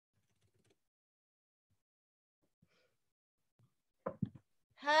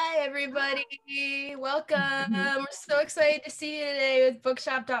Hi, everybody. Welcome. We're so excited to see you today with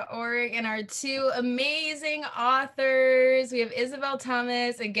Bookshop.org and our two amazing authors. We have Isabel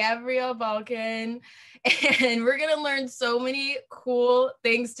Thomas and Gabrielle Balkan, and we're going to learn so many cool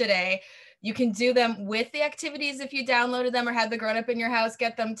things today. You can do them with the activities if you downloaded them or had the grown-up in your house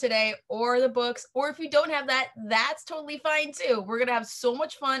get them today, or the books, or if you don't have that, that's totally fine too. We're going to have so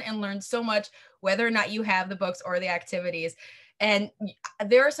much fun and learn so much whether or not you have the books or the activities. And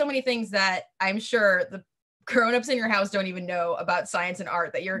there are so many things that I'm sure the grown-ups in your house don't even know about science and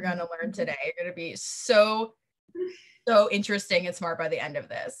art that you're going to learn today. You're going to be so interesting and smart by the end of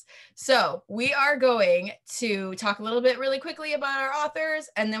this. So we are going to talk a little bit really quickly about our authors,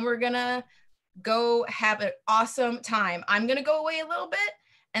 and then we're going to go have an awesome time. I'm going to go away a little bit,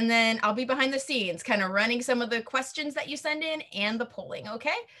 and then I'll be behind the scenes kind of running some of the questions that you send in and the polling,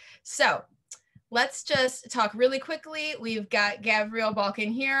 okay? So let's just talk really quickly. We've got Gabrielle Balkan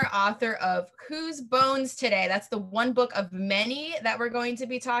here, author of Whose Bones Today? That's the one book of many that we're going to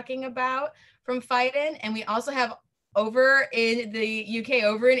be talking about from Phaidon. And we also have over in the UK,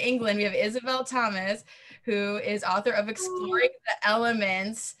 over in England, we have Isabel Thomas, who is author of Exploring the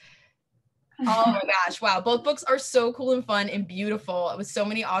Elements. Oh my gosh, wow. Both books are so cool and fun and beautiful with so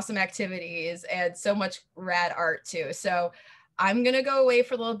many awesome activities and so much rad art too. So I'm going to go away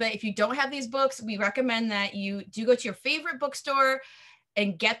for a little bit. If you don't have these books, we recommend that you do go to your favorite bookstore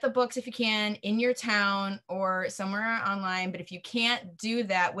and get the books if you can in your town or somewhere online. But if you can't do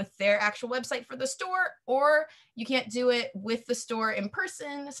that with their actual website for the store, or you can't do it with the store in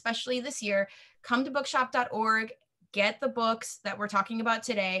person, especially this year, come to bookshop.org, get the books that we're talking about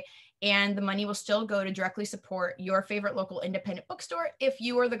today, and the money will still go to directly support your favorite local independent bookstore. If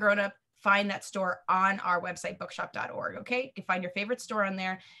you are the grown-up, find that store on our website, bookshop.org, okay? You can find your favorite store on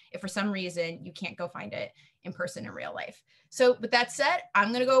there if for some reason you can't go find it in person in real life. So with that said,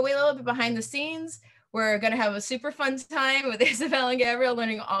 I'm gonna go away a little bit behind the scenes. We're gonna have a super fun time with Isabel and Gabrielle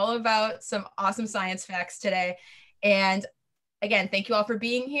learning all about some awesome science facts today. And again, thank you all for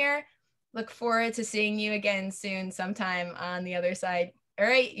being here. Look forward to seeing you again soon sometime on the other side. All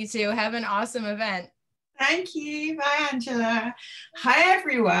right, you two, have an awesome event. Thank you. Bye, Angela. Hi,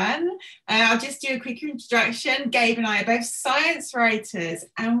 everyone. I'll just do a quick introduction. Gabe and I are both science writers,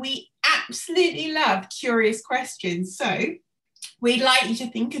 and we absolutely love curious questions. So we'd like you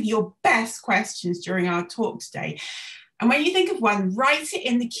to think of your best questions during our talk today. And when you think of one, write it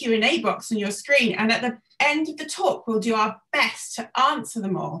in the Q&A box on your screen. And at the end of the talk, we'll do our best to answer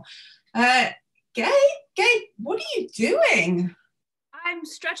them all. Gabe, what are you doing? I'm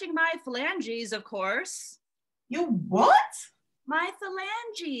stretching my phalanges, of course. Your what? My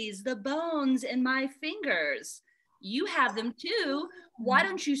phalanges, the bones in my fingers. You have them too. Why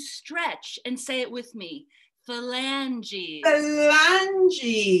don't you stretch and say it with me? Phalanges.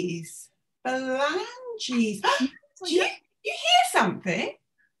 Phalanges. Phalanges. Do you hear something?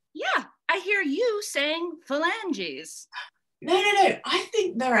 Yeah, I hear you saying phalanges. No. I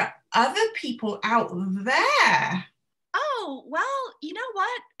think there are other people out there. Oh, well, you know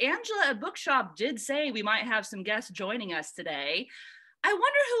what? Angela at Bookshop did say we might have some guests joining us today. I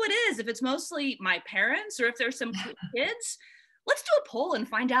wonder who it is, if it's mostly my parents or if there's some kids. Let's do a poll and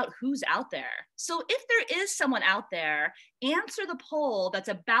find out who's out there. So if there is someone out there, answer the poll that's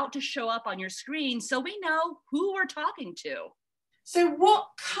about to show up on your screen so we know who we're talking to. So what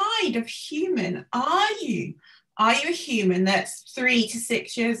kind of human are you? Are you a human that's 3 to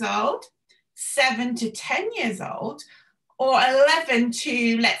 6 years old, 7 to 10 years old, or 11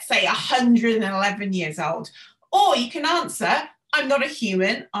 to, let's say, 111 years old? Or you can answer, I'm not a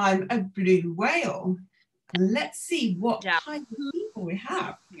human, I'm a blue whale. And let's see what kind of people we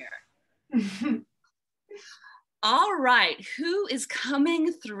have here. All right, who is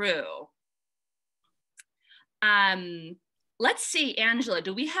coming through? Let's see, Angela,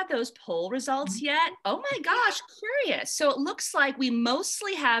 do we have those poll results yet? Oh my gosh, curious. So it looks like we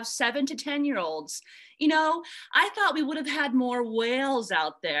mostly have 7 to 10-year-olds. You know, I thought we would have had more whales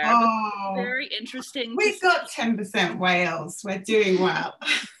out there. Oh, but very interesting. We've got 10% whales. We're doing well.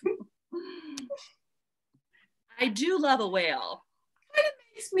 I do love a whale. Kind of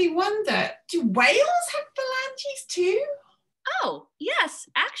makes me wonder, do whales have phalanges too? Oh, yes,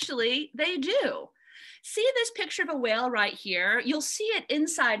 actually, they do. See this picture of a whale right here? You'll see it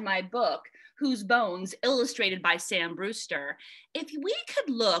inside my book, Whose Bones, illustrated by Sam Brewster. If we could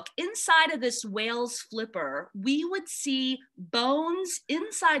look inside of this whale's flipper, we would see bones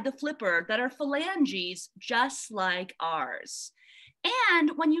inside the flipper that are phalanges just like ours.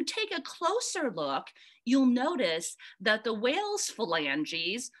 And when you take a closer look, you'll notice that the whale's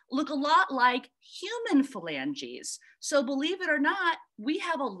phalanges look a lot like human phalanges. So believe it or not, we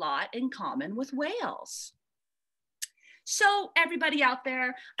have a lot in common with whales. So everybody out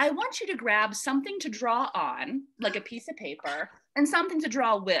there, I want you to grab something to draw on, like a piece of paper, and something to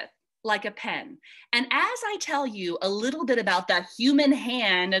draw with, like a pen. And as I tell you a little bit about the human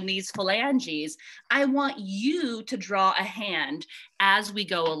hand and these phalanges, I want you to draw a hand as we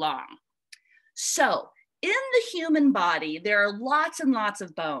go along. So in the human body, there are lots and lots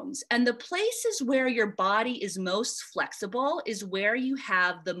of bones, and the places where your body is most flexible is where you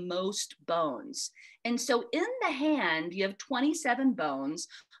have the most bones. And so in the hand, you have 27 bones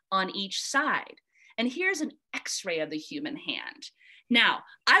on each side. And here's an X-ray of the human hand. Now,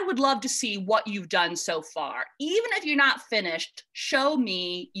 I would love to see what you've done so far. Even if you're not finished, show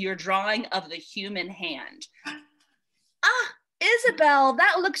me your drawing of the human hand. Ah, Isabel,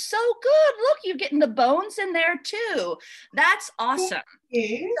 that looks so good. Look, you're getting the bones in there too. That's awesome.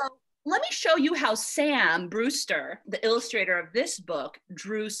 So let me show you how Sam Brewster, the illustrator of this book,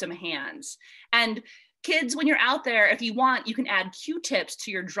 drew some hands. And kids, when you're out there, if you want, you can add Q-tips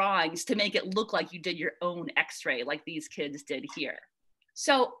to your drawings to make it look like you did your own X-ray like these kids did here.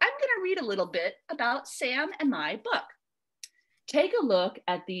 So I'm gonna read a little bit about Sam and my book. Take a look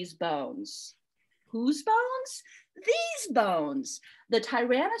at these bones. Whose bones? These bones. The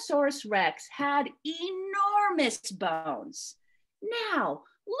Tyrannosaurus Rex had enormous bones. Now,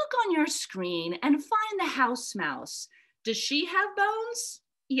 look on your screen and find the house mouse. Does she have bones?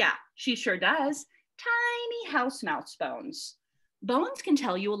 Yeah, she sure does. Tiny house mouse bones. Bones can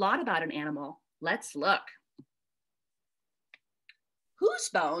tell you a lot about an animal. Let's look. Whose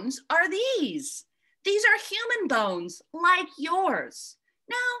bones are these? These are human bones, like yours.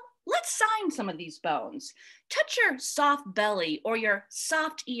 Now, let's sign some of these bones. Touch your soft belly or your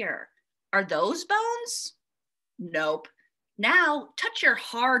soft ear. Are those bones? Nope. Now, touch your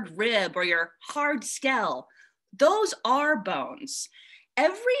hard rib or your hard skull. Those are bones.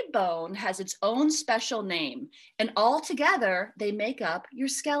 Every bone has its own special name, and all together, they make up your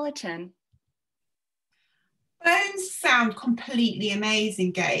skeleton. Bones sound completely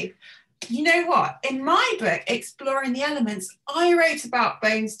amazing, Gabe. You know what? In my book, Exploring the Elements, I wrote about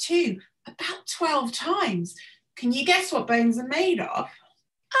bones too, about 12 times. Can you guess what bones are made of?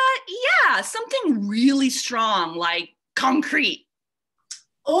 Yeah, something really strong, like concrete.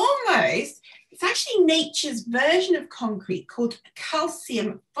 Almost. It's actually nature's version of concrete called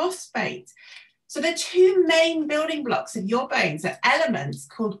calcium phosphate. So the two main building blocks of your bones are elements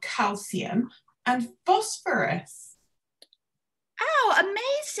called calcium and phosphorus. Oh,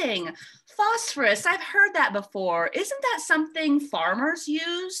 amazing. Phosphorus, I've heard that before. Isn't that something farmers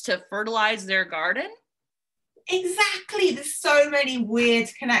use to fertilize their garden? Exactly. There's so many weird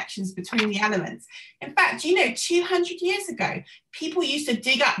connections between the elements. In fact, 200 years ago, people used to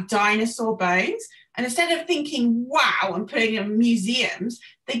dig up dinosaur bones, and instead of thinking, wow, and putting them in museums,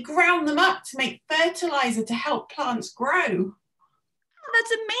 they ground them up to make fertilizer to help plants grow.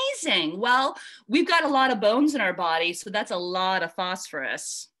 That's amazing. Well, we've got a lot of bones in our body, so that's a lot of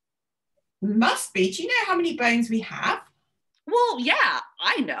phosphorus. Must be. Do you know how many bones we have? Well, yeah,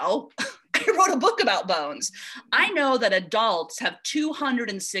 I know. I wrote a book about bones. I know that adults have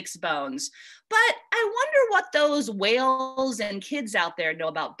 206 bones, but I wonder what those whales and kids out there know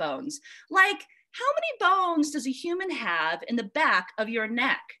about bones. Like, how many bones does a human have in the back of your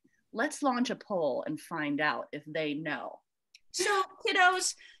neck? Let's launch a poll and find out if they know. So,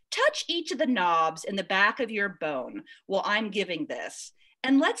 kiddos, touch each of the knobs in the back of your bone while I'm giving this.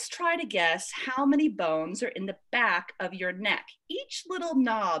 And let's try to guess how many bones are in the back of your neck. Each little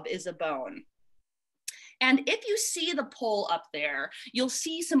knob is a bone. And if you see the poll up there, you'll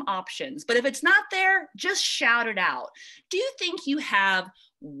see some options. But if it's not there, just shout it out. Do you think you have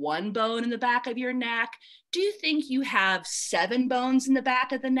 1 bone in the back of your neck? Do you think you have 7 bones in the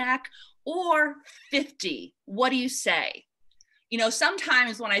back of the neck? Or 50? What do you say?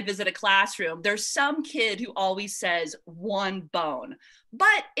 Sometimes when I visit a classroom, there's some kid who always says 1 bone.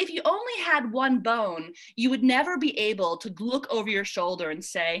 But if you only had 1 bone, you would never be able to look over your shoulder and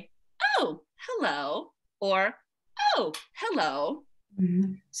say, oh, hello, or oh, hello.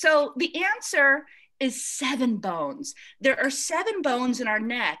 Mm-hmm. So the answer is 7 bones. There are 7 bones in our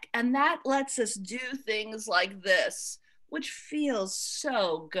neck, and that lets us do things like this, which feels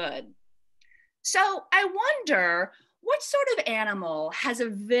so good. So I wonder, what sort of animal has a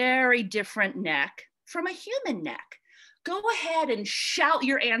very different neck from a human neck? Go ahead and shout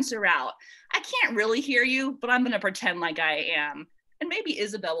your answer out. I can't really hear you, but I'm going to pretend like I am. And maybe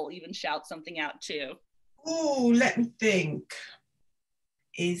Isabel will even shout something out too. Oh, let me think.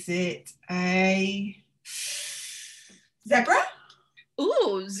 Is it a zebra?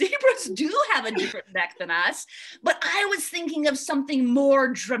 Ooh, zebras do have a different neck than us, but I was thinking of something more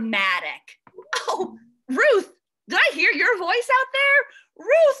dramatic. Oh, Ruth, did I hear your voice out there?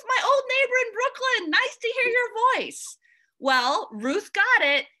 Ruth, my old neighbor in Brooklyn, nice to hear your voice. Well, Ruth got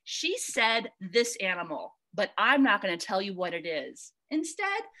it. She said this animal, but I'm not going to tell you what it is.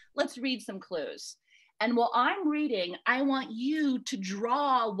 Instead, let's read some clues. And while I'm reading, I want you to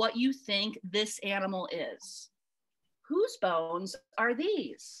draw what you think this animal is. Whose bones are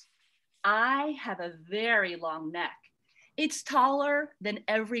these? I have a very long neck. It's taller than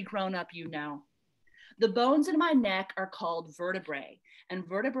every grown-up you know. The bones in my neck are called vertebrae, and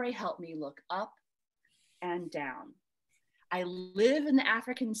vertebrae help me look up and down. I live in the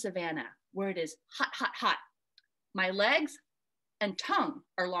African savannah where it is hot, hot, hot. My legs and tongue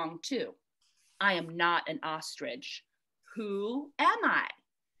are long too. I am not an ostrich. Who am I?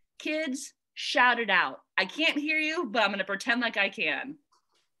 Kids, shout it out. I can't hear you, but I'm going to pretend like I can.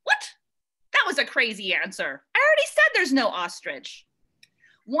 What? That was a crazy answer. I already said there's no ostrich.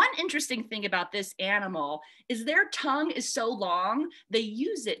 One interesting thing about this animal is their tongue is so long, they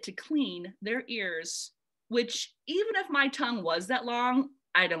use it to clean their ears, which even if my tongue was that long,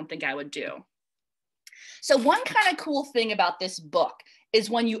 I don't think I would do. So one kind of cool thing about this book is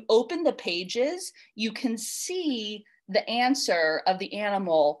when you open the pages, you can see the answer of the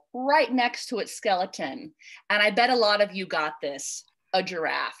animal right next to its skeleton. And I bet a lot of you got this, a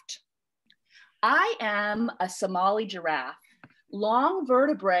giraffe. I am a Somali giraffe. Long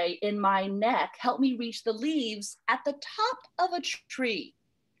vertebrae in my neck help me reach the leaves at the top of a tree.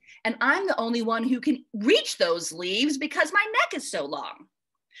 And I'm the only one who can reach those leaves because my neck is so long.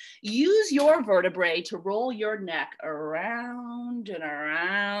 Use your vertebrae to roll your neck around and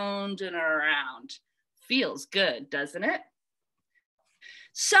around and around. Feels good, doesn't it?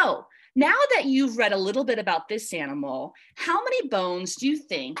 So now that you've read a little bit about this animal, how many bones do you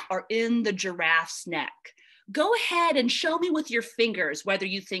think are in the giraffe's neck? Go ahead and show me with your fingers whether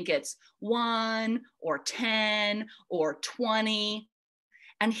you think it's 1 or 10 or 20.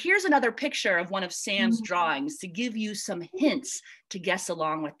 And here's another picture of one of Sam's drawings to give you some hints to guess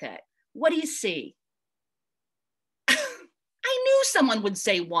along with it. What do you see? I knew someone would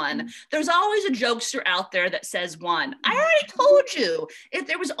say 1. There's always a jokester out there that says 1. I already told you, if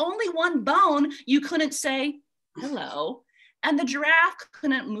there was only 1 bone, you couldn't say hello. And the giraffe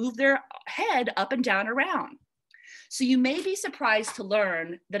couldn't move their head up and down around. So you may be surprised to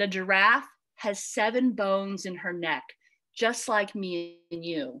learn that a giraffe has 7 bones in her neck, just like me and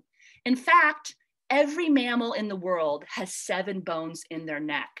you. In fact, every mammal in the world has 7 bones in their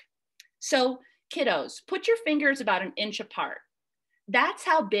neck. So kiddos, put your fingers about 1 inch apart. That's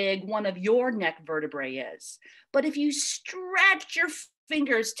how big one of your neck vertebrae is. But if you stretch your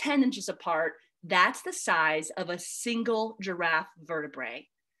fingers 10 inches apart, that's the size of a single giraffe vertebrae.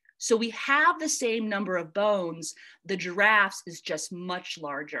 So we have the same number of bones. The giraffe's is just much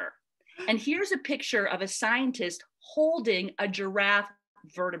larger. And here's a picture of a scientist holding a giraffe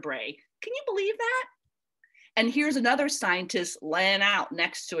vertebrae. Can you believe that? And here's another scientist laying out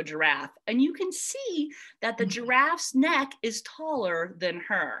next to a giraffe. And you can see that the giraffe's neck is taller than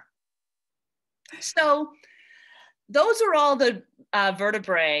her. So those are all the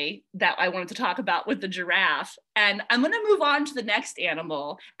vertebrae that I wanted to talk about with the giraffe. And I'm going to move on to the next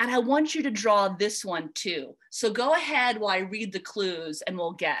animal. And I want you to draw this one too. So go ahead while I read the clues and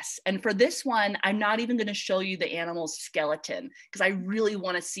we'll guess. And for this one, I'm not even going to show you the animal's skeleton because I really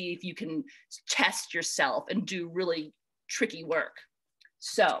want to see if you can test yourself and do really tricky work.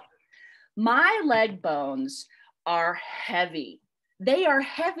 So my leg bones are heavy. They are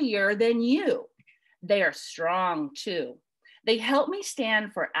heavier than you. They are strong too. They help me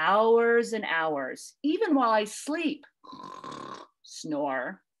stand for hours and hours, even while I sleep.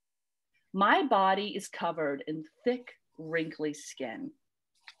 Snore. My body is covered in thick, wrinkly skin.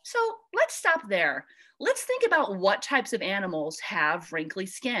 So let's stop there. Let's think about what types of animals have wrinkly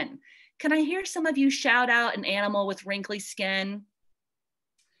skin. Can I hear some of you shout out an animal with wrinkly skin?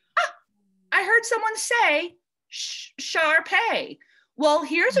 Ah, I heard someone say Shar-Pei. Well,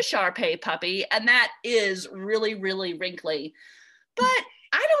 here's a Shar-Pei puppy, and that is really, really wrinkly. But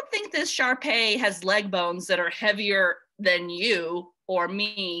I don't think this Shar-Pei has leg bones that are heavier than you or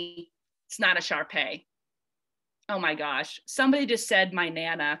me. It's not a Shar-Pei. Oh my gosh, somebody just said my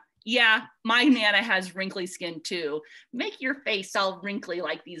Nana. Yeah, my Nana has wrinkly skin too. Make your face all wrinkly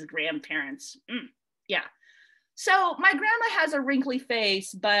like these grandparents. Yeah. So my grandma has a wrinkly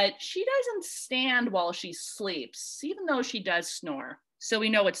face, but she doesn't stand while she sleeps, even though she does snore. So we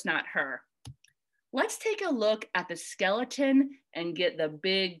know it's not her. Let's take a look at the skeleton and get the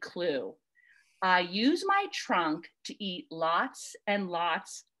big clue. I use my trunk to eat lots and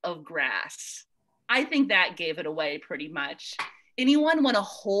lots of grass. I think that gave it away pretty much. Anyone want to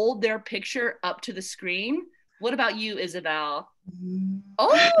hold their picture up to the screen? What about you, Isabel?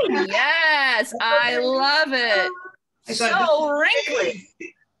 Oh, yes, I love it. So wrinkly.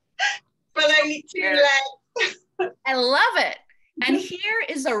 But only 2 legs. I love it. And here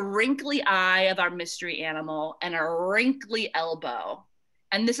is a wrinkly eye of our mystery animal and a wrinkly elbow.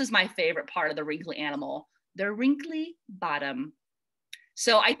 And this is my favorite part of the wrinkly animal, the wrinkly bottom.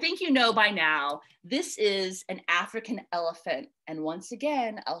 So I think you know by now, this is an African elephant. And once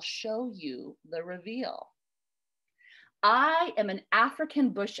again, I'll show you the reveal. I am an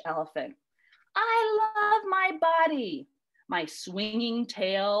African bush elephant. I love my body, my swinging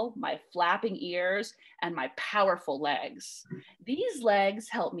tail, my flapping ears, and my powerful legs. These legs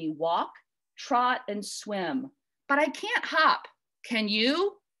help me walk, trot, and swim, but I can't hop. Can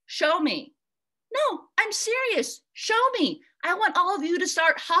you? Show me. No, I'm serious. Show me. I want all of you to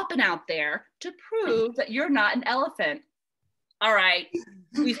start hopping out there to prove that you're not an elephant. All right,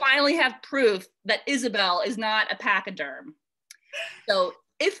 we finally have proof that Isabel is not a pachyderm. So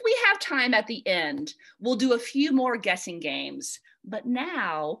if we have time at the end, we'll do a few more guessing games. But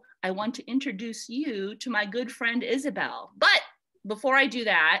now I want to introduce you to my good friend Isabel. But before I do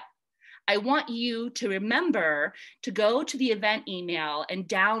that, I want you to remember to go to the event email and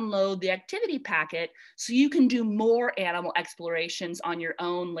download the activity packet so you can do more animal explorations on your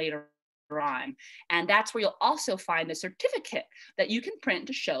own later on. And that's where you'll also find the certificate that you can print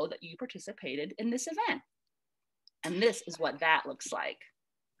to show that you participated in this event. And this is what that looks like.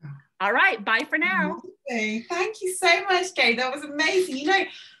 All right, bye for now. Thank you so much, Gabe. That was amazing. You know,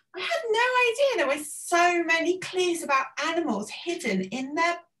 I had no idea there were so many clues about animals hidden in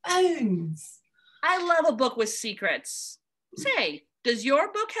their bones. I love a book with secrets. Say, does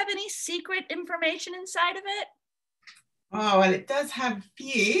your book have any secret information inside of it? Oh, well, it does have a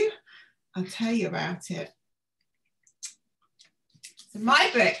few. I'll tell you about it. So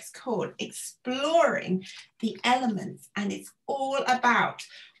my book's called Exploring the Elements, and it's all about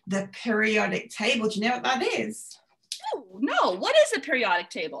the periodic table. Do you know what that is? Oh, no. What is a periodic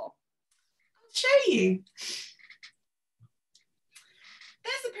table? I'll show you.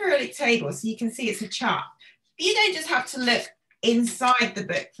 There's a periodic table, so you can see it's a chart. You don't just have to look inside the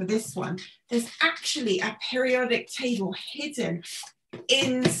book for this one. There's actually a periodic table hidden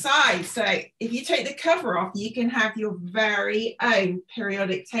inside. So if you take the cover off, you can have your very own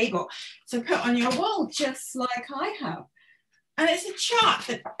periodic table to put on your wall, just like I have. And it's a chart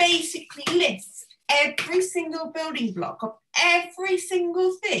that basically lists every single building block of every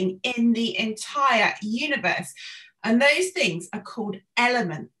single thing in the entire universe. And those things are called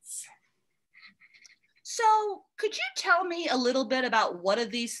elements. So could you tell me a little bit about what of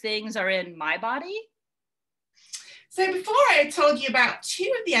these things are in my body? So before I told you about 2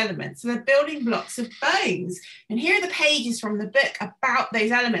 of the elements, the building blocks of bones. And here are the pages from the book about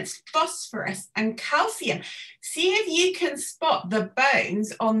those elements, phosphorus and calcium. See if you can spot the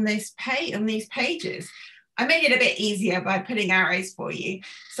bones on this page, on these pages. I made it a bit easier by putting arrows for you.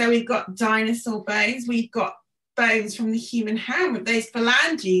 So we've got dinosaur bones, we've got bones from the human hand with those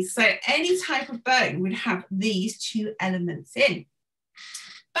phalanges. So any type of bone would have these 2 elements in.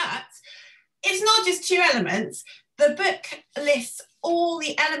 But it's not just 2 elements. The book lists all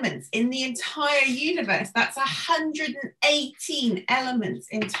the elements in the entire universe. That's 118 elements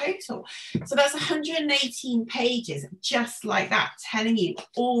in total. So that's 118 pages just like that, telling you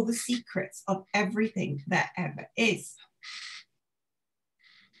all the secrets of everything there ever is.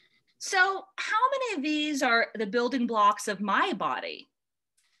 So how many of these are the building blocks of my body?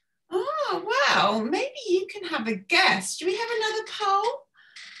 Oh, well, maybe you can have a guess. Do we have another poll?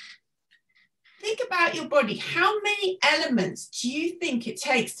 Think about your body. How many elements do you think it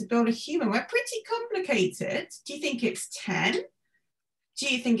takes to build a human? We're pretty complicated. Do you think it's 10? Do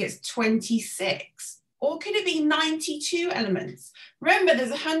you think it's 26? Or could it be 92 elements? Remember,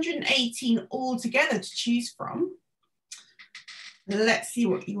 there's 118 altogether to choose from. Let's see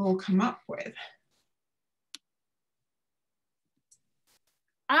what you all come up with.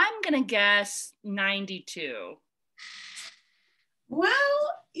 I'm gonna guess 92. Well,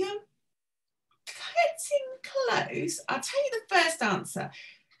 you're getting close. I'll tell you the first answer.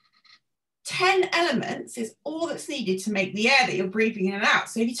 10 elements is all that's needed to make the air that you're breathing in and out.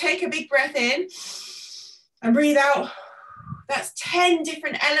 So if you take a big breath in and breathe out, that's 10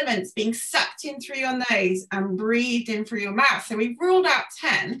 different elements being sucked in through your nose and breathed in through your mouth. So we've ruled out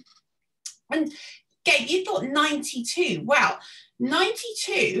 10. And Gabe, you thought 92. Well,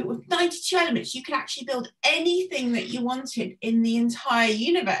 with 92 elements, you could actually build anything that you wanted in the entire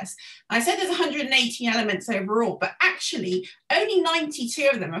universe. I said there's 118 elements overall, but actually only 92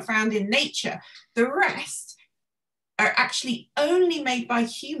 of them are found in nature. The rest are actually only made by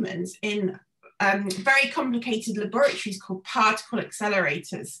humans in very complicated laboratories called particle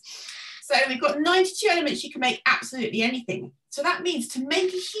accelerators. So we've got 92 elements, you can make absolutely anything. So that means to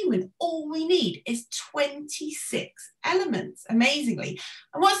make a human, all we need is 26 elements, amazingly.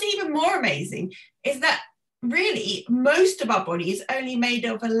 And what's even more amazing is that really most of our body is only made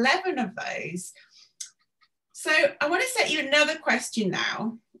of 11 of those. So I want to set you another question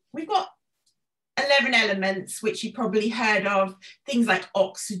now. We've got 11 elements, which you probably heard of, things like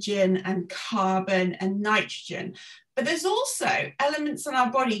oxygen and carbon and nitrogen. But there's also elements in our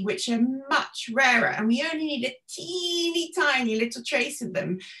body which are much rarer, and we only need a teeny tiny little trace of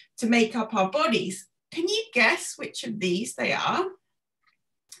them to make up our bodies. Can you guess which of these they are?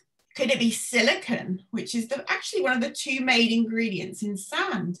 Could it be silicon, which is actually one of the two main ingredients in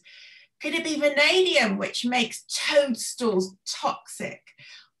sand? Could it be vanadium, which makes toadstools toxic?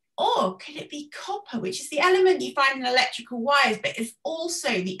 Or could it be copper, which is the element you find in electrical wires, but is also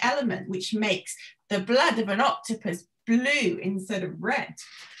the element which makes the blood of an octopus blue instead of red?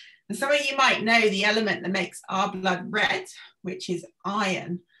 And some of you might know the element that makes our blood red, which is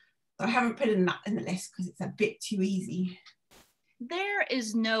iron. So I haven't put that in the list because it's a bit too easy. There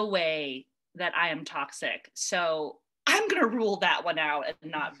is no way that I am toxic. So I'm going to rule that one out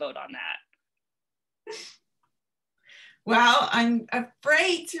and not vote on that. Well, I'm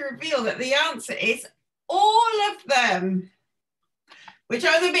afraid to reveal that the answer is all of them, which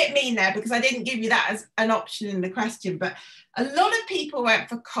I was a bit mean there because I didn't give you that as an option in the question, but a lot of people went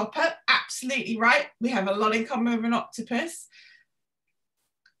for copper. Absolutely right. We have a lot in common with an octopus.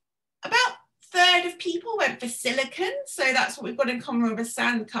 About a third of people went for silicon. So that's what we've got in common with a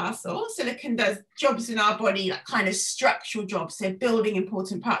sandcastle. Silicon does jobs in our body, like kind of structural jobs, so building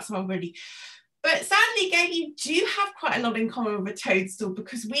important parts of our body. But sadly, Gabe, you do have quite a lot in common with a toadstool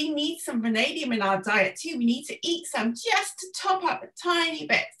because we need some vanadium in our diet too. We need to eat some just to top up a tiny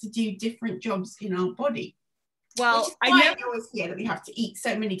bit to do different jobs in our body. Well, I never always hear that we have to eat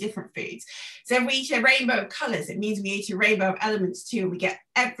so many different foods. So if we eat a rainbow of colours, it means we eat a rainbow of elements too, and we get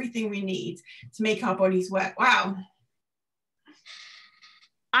everything we need to make our bodies work. Wow.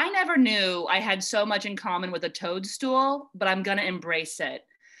 I never knew I had so much in common with a toadstool, but I'm going to embrace it.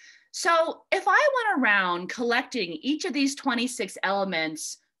 So if I went around collecting each of these 26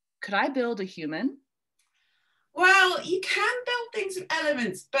 elements, could I build a human? Well, you can build things with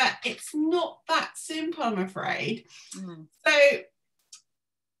elements, but it's not that simple, I'm afraid. So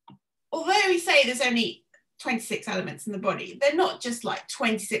although we say there's only 26 elements in the body, they're not just like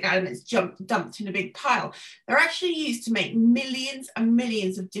 26 elements dumped in a big pile. They're actually used to make millions and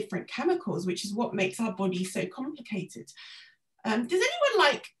millions of different chemicals, which is what makes our body so complicated. Does anyone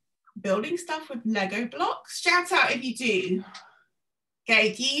like building stuff with Lego blocks? Shout out if you do.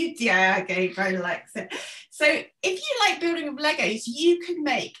 Gabe, yeah, Gabe very likes it. So if you like building with Legos, you can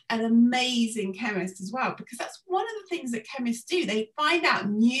make an amazing chemist as well, because that's one of the things that chemists do. They find out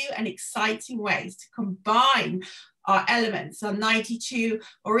new and exciting ways to combine our elements, our 92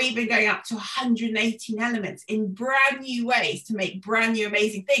 or even going up to 118 elements in brand new ways to make brand new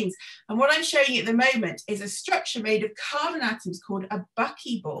amazing things. And what I'm showing you at the moment is a structure made of carbon atoms called a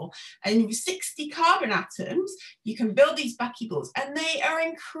buckyball. And with 60 carbon atoms, you can build these buckyballs, and they are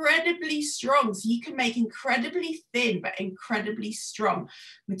incredibly strong. So you can make incredibly thin but incredibly strong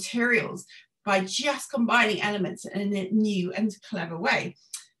materials by just combining elements in a new and clever way.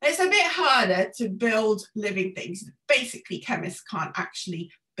 It's a bit harder to build living things. Basically, chemists can't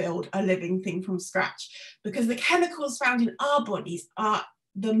actually build a living thing from scratch because the chemicals found in our bodies are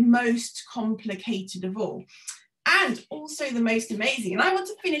the most complicated of all, and also the most amazing. And I want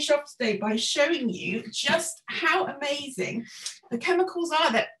to finish off today by showing you just how amazing the chemicals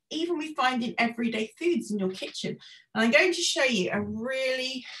are that even we find in everyday foods in your kitchen. And I'm going to show you a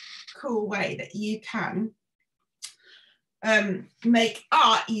really cool way that you can make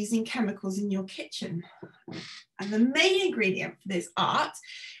art using chemicals in your kitchen. And the main ingredient for this art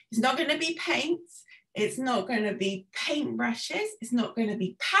is not going to be paints, it's not going to be paintbrushes, it's not going to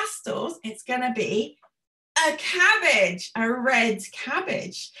be pastels, it's going to be a cabbage, a red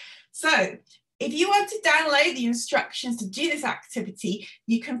cabbage. So If you want to download the instructions to do this activity,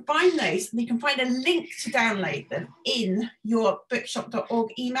 you can find those, and you can find a link to download them in your bookshop.org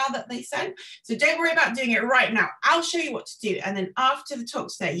email that they sent. So don't worry about doing it right now. I'll show you what to do. And then after the talk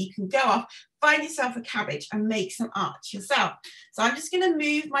today, you can go off, find yourself a cabbage and make some art yourself. So I'm just going to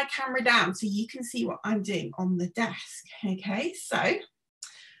move my camera down so you can see what I'm doing on the desk. Okay, so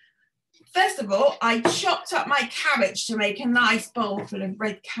first of all, I chopped up my cabbage to make a nice bowl full of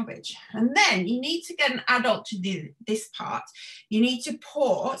red cabbage. And then you need to get an adult to do this part. You need to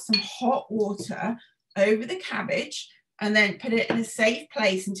pour some hot water over the cabbage and then put it in a safe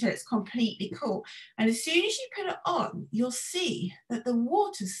place until it's completely cool. And as soon as you put it on, you'll see that the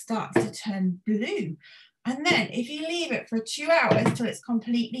water starts to turn blue. And then if you leave it for 2 hours till it's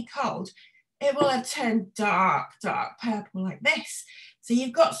completely cold, it will have turned dark, dark purple like this. So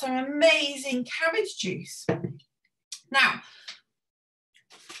you've got some amazing cabbage juice. Now,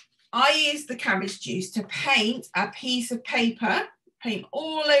 I use the cabbage juice to paint a piece of paper, paint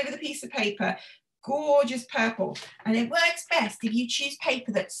all over the piece of paper, gorgeous purple. And it works best if you choose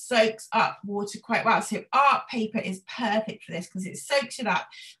paper that soaks up water quite well. So art paper is perfect for this because it soaks it up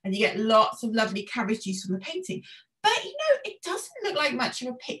and you get lots of lovely cabbage juice from the painting. But you know, it doesn't look like much of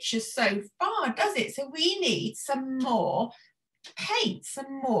a picture so far, does it? So we need some more paint,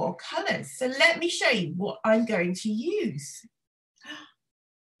 some more colours. So let me show you what I'm going to use.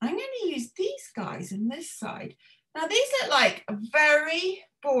 I'm going to use these guys on this side. Now these look like very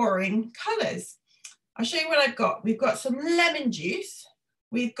boring colours. I'll show you what I've got. We've got some lemon juice.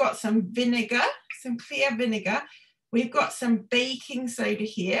 We've got some vinegar, some clear vinegar. We've got some baking soda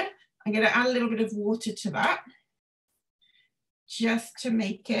here. I'm going to add a little bit of water to that just to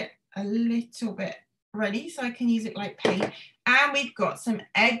make it a little bit runny so I can use it like paint. And we've got some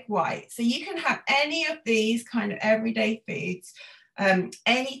egg white. So you can have any of these kind of everyday foods,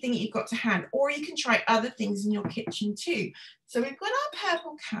 anything you've got to hand, or you can try other things in your kitchen too. So we've got our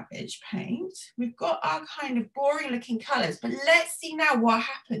purple cabbage paint. We've got our kind of boring looking colours, but let's see now what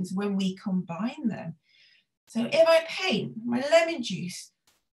happens when we combine them. So if I paint my lemon juice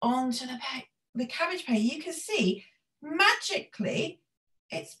onto the cabbage paint, you can see magically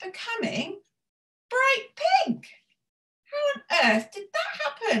it's becoming bright pink. How on earth did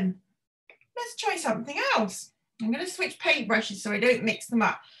that happen? Let's try something else. I'm going to switch paintbrushes so I don't mix them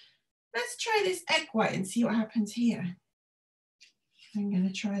up. Let's try this egg white and see what happens here. I'm going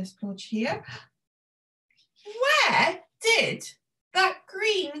to try a splodge here. Where did that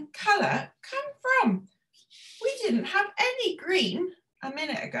green colour come from? We didn't have any green a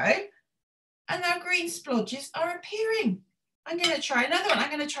minute ago, and now green splodges are appearing. I'm going to try another one. I'm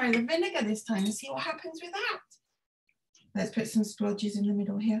going to try the vinegar this time and see what happens with that. Let's put some splodges in the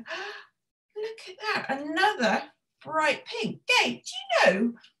middle here. Look at that, another bright pink. Gabe, do you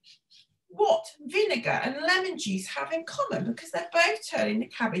know what vinegar and lemon juice have in common? Because they're both turning the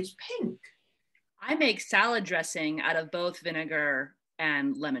cabbage pink. I make salad dressing out of both vinegar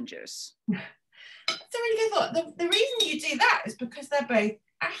and lemon juice. That's a really good thought. The reason you do that is because they're both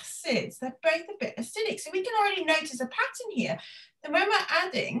acids. They're both a bit acidic. So we can already notice a pattern here. Then when we're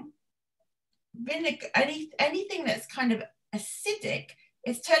adding vinegar, anything that's kind of acidic,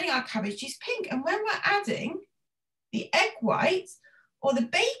 it's turning our cabbage juice pink. And when we're adding the egg white or the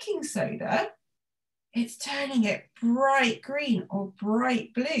baking soda, it's turning it bright green or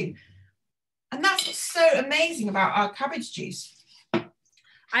bright blue. And that's what's so amazing about our cabbage juice.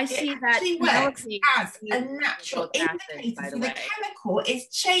 I see that it works as a natural indicator. So the chemical is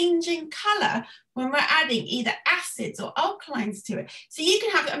changing colour when we're adding either acids or alkalines to it. So you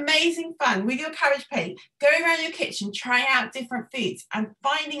can have amazing fun with your cabbage paint, going around your kitchen, trying out different foods and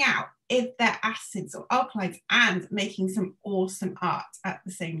finding out if they're acids or alkalines and making some awesome art at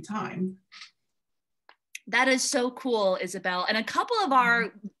the same time. That is so cool, Isabel. And a couple of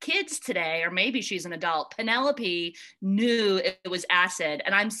our kids today, or maybe she's an adult, Penelope knew it was acid.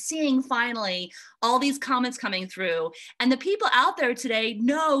 And I'm seeing finally all these comments coming through. And the people out there today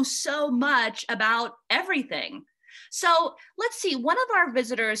know so much about everything. So let's see, one of our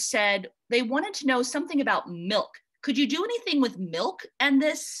visitors said they wanted to know something about milk. Could you do anything with milk and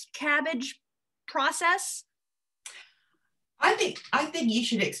this cabbage process? I think you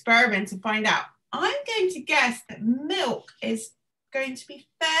should experiment and find out. I'm going to guess that milk is going to be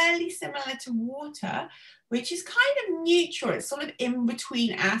fairly similar to water, which is kind of neutral. It's sort of in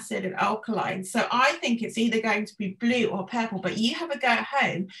between acid and alkaline. So I think it's either going to be blue or purple, but you have a go at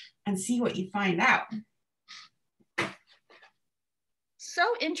home and see what you find out.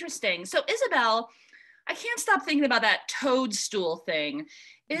 So interesting. So Isabel, I can't stop thinking about that toadstool thing.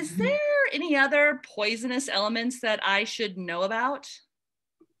 Is there any other poisonous elements that I should know about?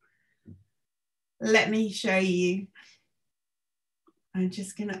 let me show you. I'm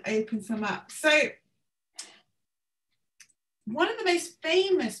just going to open some up. So one of the most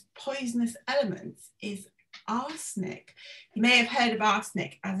famous poisonous elements is arsenic. You may have heard of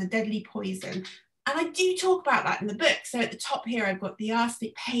arsenic as a deadly poison. And I do talk about that in the book. So at the top here, I've got the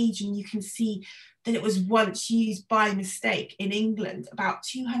arsenic page, and you can see that it was once used by mistake in England about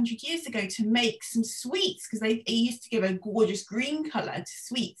 200 years ago to make some sweets, because it used to give a gorgeous green color to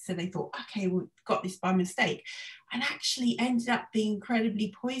sweets. So they thought, okay, we got this by mistake, and actually ended up being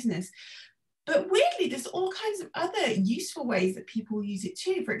incredibly poisonous. But weirdly, there's all kinds of other useful ways that people use it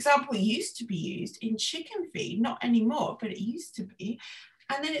too. For example, it used to be used in chicken feed, not anymore, but it used to be.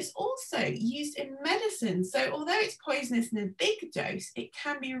 And then it's also used in medicine. So although it's poisonous in a big dose, it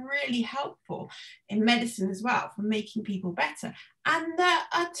can be really helpful in medicine as well for making people better. And there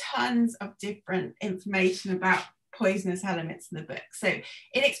are tons of different information about poisonous elements in the book. So in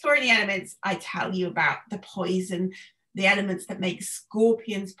Exploring the Elements, I tell you about the poison, the elements that make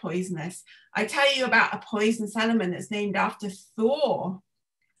scorpions poisonous. I tell you about a poisonous element that's named after Thor,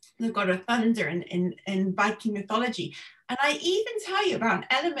 the god of thunder in Viking mythology. And I even tell you about an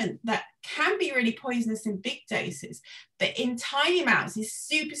element that can be really poisonous in big doses, but in tiny amounts is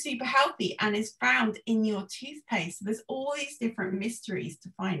super, super healthy and is found in your toothpaste. So there's all these different mysteries to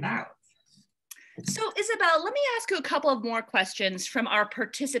find out. So Isabel, let me ask you a couple of more questions from our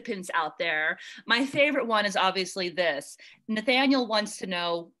participants out there. My favorite one is obviously this. Nathaniel wants to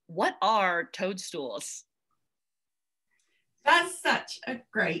know, what are toadstools? That's such a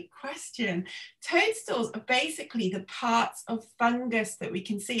great question. Toadstools are basically the parts of fungus that we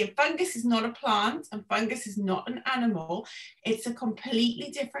can see. A fungus is not a plant, and fungus is not an animal. It's a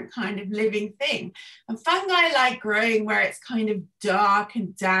completely different kind of living thing. And fungi like growing where it's kind of dark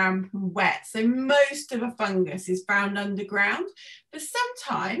and damp and wet. So most of a fungus is found underground, but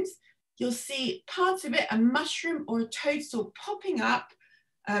sometimes you'll see parts of it, a mushroom or a toadstool popping up,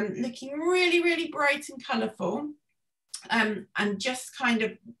 looking really, really bright and colourful. And just kind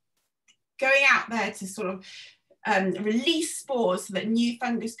of going out there to sort of release spores so that new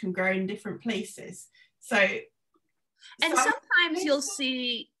fungus can grow in different places. So, and sometimes you'll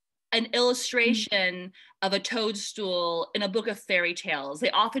see an illustration of a toadstool in a book of fairy tales. They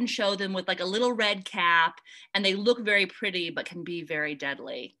often show them with like a little red cap, and they look very pretty, but can be very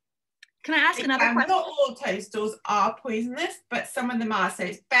deadly. Can I ask another question? Not all toadstools are poisonous, but some of them are. So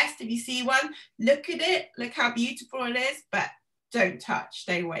it's best if you see one, look at it, look how beautiful it is, but don't touch,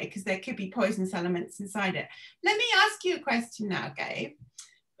 stay away, because there could be poisonous elements inside it. Let me ask you a question now, Gabe.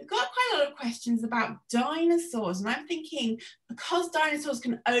 We've got quite a lot of questions about dinosaurs, and I'm thinking because dinosaurs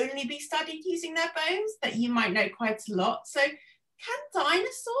can only be studied using their bones, that you might know quite a lot. So can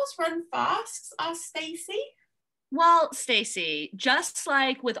dinosaurs run fast? Asked Stacey. Well, Stacey, just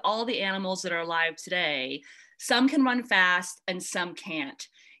like with all the animals that are alive today, some can run fast and some can't.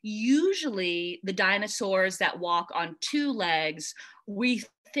 Usually the dinosaurs that walk on two legs, we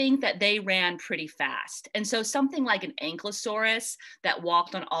think that they ran pretty fast. And so something like an ankylosaurus that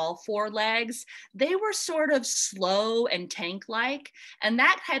walked on all four legs, they were sort of slow and tank-like. And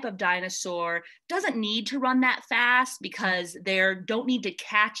that type of dinosaur doesn't need to run that fast because they don't need to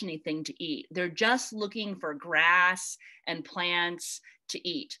catch anything to eat. They're just looking for grass and plants to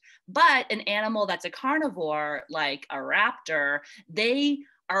eat. But an animal that's a carnivore, like a raptor, they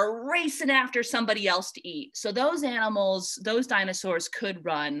are racing after somebody else to eat. So those animals, those dinosaurs could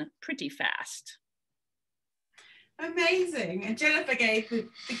run pretty fast. Amazing. And Jennifer gave the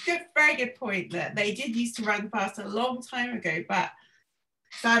very good point that they did used to run fast a long time ago, but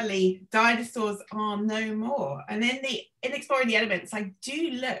sadly dinosaurs are no more. And in Exploring the Elements, I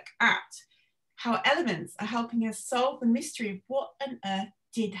do look at how elements are helping us solve the mystery of what on earth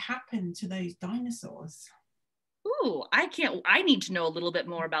did happen to those dinosaurs. Ooh, I need to know a little bit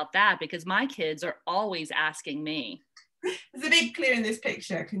more about that because my kids are always asking me. There's a big clue in this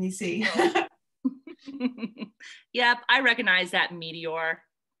picture, can you see? Yep, I recognize that meteor.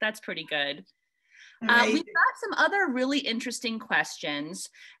 That's pretty good. We've got some other really interesting questions.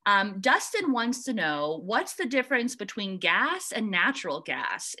 Dustin wants to know, what's the difference between gas and natural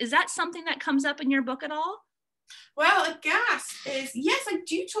gas? Is that something that comes up in your book at all? Well, a gas is, yes, I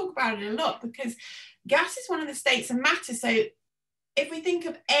do talk about it a lot because gas is one of the states of matter. So if we think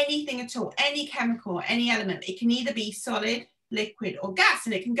of anything at all, any chemical, any element, it can either be solid, liquid, or gas,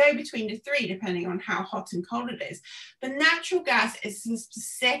 and it can go between the three depending on how hot and cold it is. But natural gas is a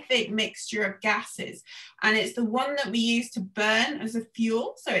specific mixture of gases, and it's the one that we use to burn as a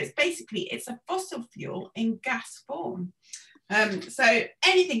fuel. So it's a fossil fuel in gas form. So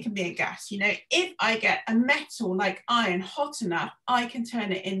anything can be a gas. You know, if I get a metal like iron hot enough, I can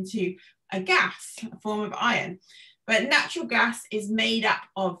turn it into a gas, a form of iron. But natural gas is made up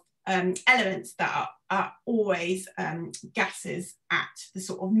of elements that are always gases at the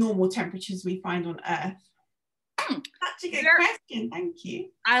sort of normal temperatures we find on Earth. That's a good question. Thank you.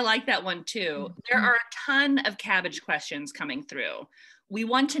 I like that one too. There are a ton of cabbage questions coming through. We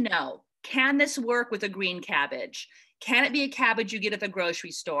want to know, can this work with a green cabbage? Can it be a cabbage you get at the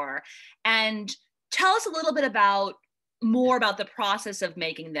grocery store? And tell us a little bit more about the process of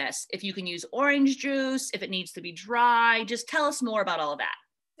making this. If you can use orange juice, if it needs to be dry, just tell us more about all of that.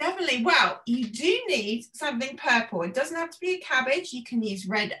 Definitely. Well, you do need something purple. It doesn't have to be a cabbage. You can use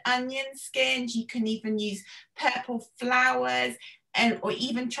red onion skins. You can even use purple flowers, or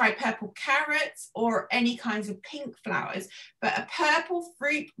even try purple carrots or any kinds of pink flowers. But a purple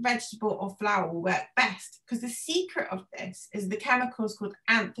fruit, vegetable or flower will work best, because the secret of this is the chemicals called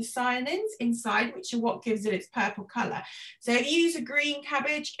anthocyanins inside, which are what gives it its purple color. So if you use a green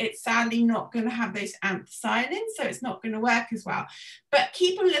cabbage, it's sadly not going to have those anthocyanins, so it's not going to work as well. But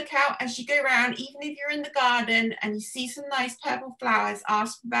keep a lookout as you go around. Even if you're in the garden and you see some nice purple flowers,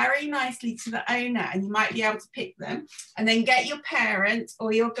 ask very nicely to the owner and you might be able to pick them, and then get your parent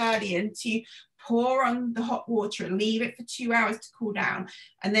or your guardian to pour on the hot water and leave it for 2 hours to cool down,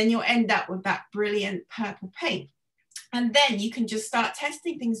 and then you'll end up with that brilliant purple paint. And then you can just start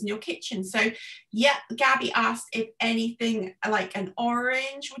testing things in your kitchen. So yeah, Gabby asked if anything like an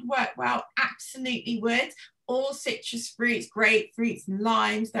orange would work well. Absolutely would. All citrus fruits, grapefruits and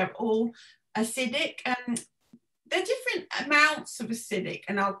limes, they're all acidic. They're different amounts of acidic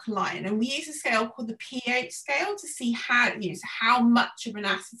and alkaline, and we use a scale called the pH scale to see how much of an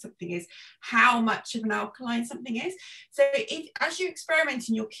acid something is, how much of an alkaline something is. So as you experiment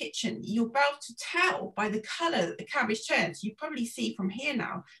in your kitchen, you'll be able to tell by the color that the cabbage turns. You probably see from here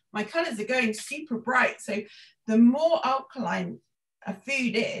now, my colors are going super bright. So the more alkaline a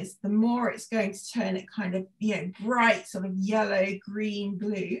food is, the more it's going to turn it kind of, bright sort of yellow, green,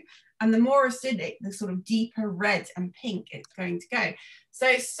 blue. And the more acidic, the sort of deeper red and pink it's going to go. So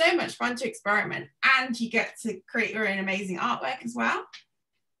it's so much fun to experiment, and you get to create your own amazing artwork as well.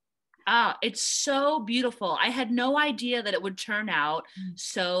 It's so beautiful. I had no idea that it would turn out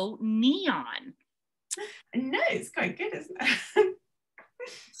so neon. No, it's quite good, isn't it?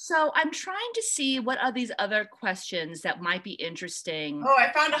 So I'm trying to see what are these other questions that might be interesting. Oh,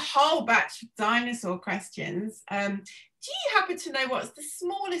 I found a whole batch of dinosaur questions. Do you happen to know what's the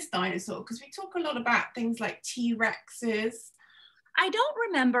smallest dinosaur? Because we talk a lot about things like T-Rexes. I don't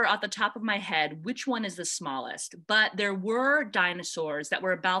remember off the top of my head which one is the smallest, but there were dinosaurs that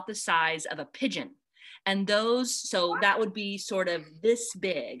were about the size of a pigeon. And that would be sort of this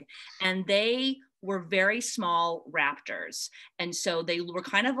big. And they were very small raptors. And so they were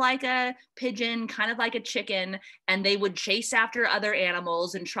kind of like a pigeon, kind of like a chicken, and they would chase after other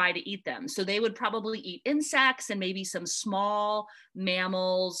animals and try to eat them. So they would probably eat insects and maybe some small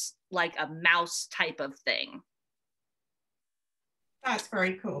mammals, like a mouse type of thing. That's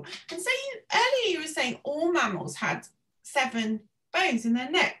very cool. And so earlier you were saying all mammals had 7 bones in their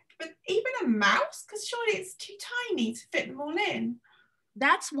neck, but even a mouse? Because surely it's too tiny to fit them all in.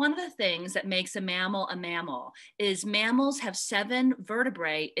 That's one of the things that makes a mammal is mammals have 7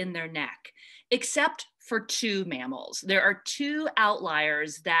 vertebrae in their neck, except for 2 mammals. There are 2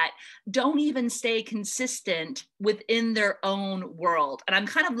 outliers that don't even stay consistent within their own world. And I'm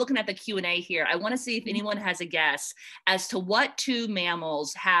kind of looking at the Q&A here. I want to see if anyone has a guess as to what 2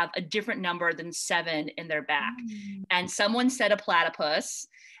 mammals have a different number than 7 in their back. And someone said a platypus.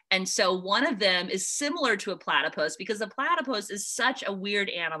 And so one of them is similar to a platypus, because a platypus is such a weird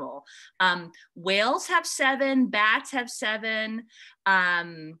animal. Whales have 7, bats have 7.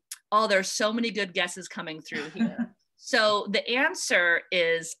 There's so many good guesses coming through here. So the answer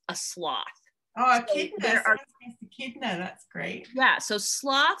is a sloth. Oh, echidna. Echidna, that's great. Yeah, so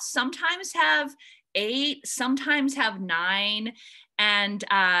sloths sometimes have 8, sometimes have 9. And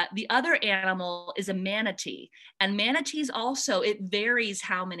the other animal is a manatee. And manatees also, it varies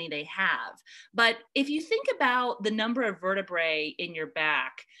how many they have. But if you think about the number of vertebrae in your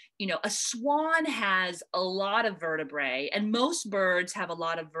back, a swan has a lot of vertebrae, and most birds have a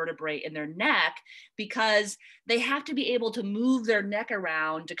lot of vertebrae in their neck because they have to be able to move their neck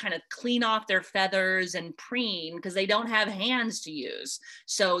around to kind of clean off their feathers and preen, because they don't have hands to use.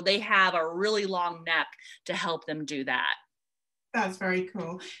 So they have a really long neck to help them do that. That's very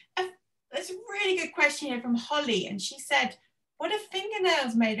cool. There's a really good question here from Holly, and she said, what are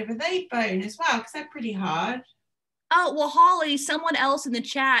fingernails made of? Are they bone as well? Because they're pretty hard. Oh, well, Holly, someone else in the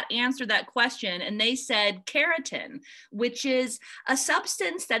chat answered that question and they said keratin, which is a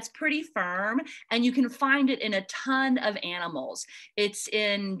substance that's pretty firm and you can find it in a ton of animals. It's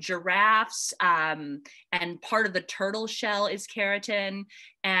in giraffes and part of the turtle shell is keratin.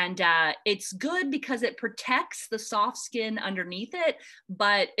 And it's good because it protects the soft skin underneath it,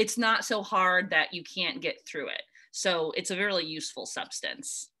 but it's not so hard that you can't get through it. So it's a really useful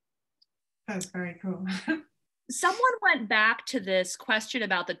substance. That's very cool. Someone went back to this question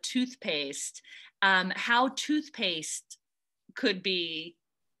about the toothpaste, how toothpaste could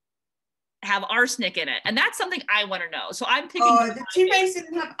have arsenic in it. And that's something I want to know. So I'm thinking. Oh, the toothpaste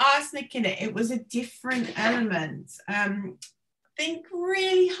didn't have arsenic in it. It was a different element. Think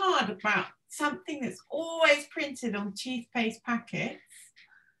really hard about something that's always printed on toothpaste packets.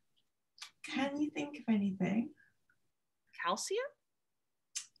 Can you think of anything? Calcium?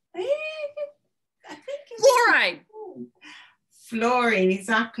 I think it's fluoride. Fluorine,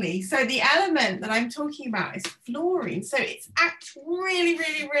 exactly. So the element that I'm talking about is fluorine. So it's actually really,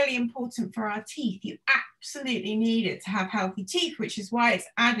 really, really important for our teeth. You absolutely need it to have healthy teeth, which is why it's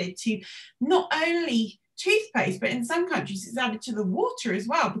added to not only toothpaste, but in some countries it's added to the water as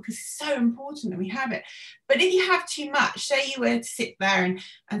well, because it's so important that we have it. But if you have too much, say you were to sit there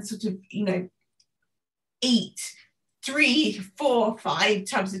and sort of, you know, eat 3, 4, 5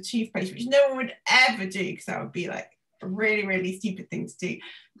 tubs of toothpaste, which no one would ever do, because that would be like a really, really stupid thing to do.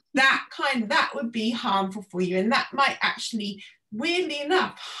 That would be harmful for you, and that might actually, weirdly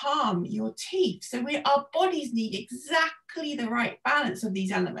enough, harm your teeth. So our bodies need exactly the right balance of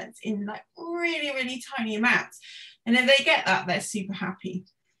these elements in like really, really tiny amounts. And if they get that, they're super happy.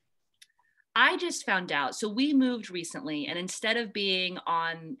 I just found out, so we moved recently, and instead of being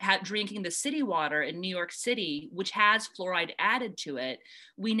drinking the city water in New York City, which has fluoride added to it,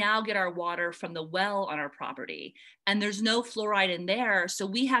 we now get our water from the well on our property, and there's no fluoride in there. So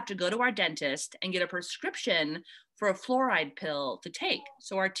we have to go to our dentist and get a prescription for a fluoride pill to take,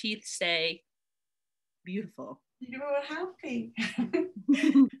 so our teeth stay beautiful. You're all healthy.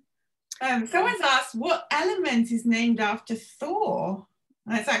 Someone's asked, what element is named after Thor?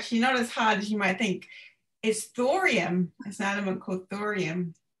 And it's actually not as hard as you might think. It's thorium. It's an element called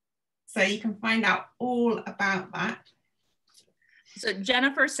thorium. So you can find out all about that. So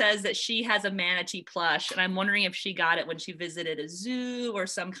Jennifer says that she has a manatee plush, and I'm wondering if she got it when she visited a zoo or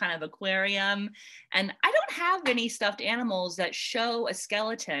some kind of aquarium. And I don't have any stuffed animals that show a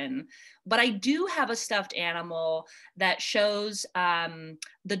skeleton, but I do have a stuffed animal that shows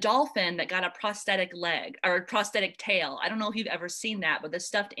the dolphin that got a prosthetic leg or a prosthetic tail. I don't know if you've ever seen that, but the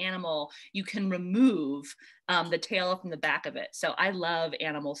stuffed animal, you can remove the tail from the back of it. So I love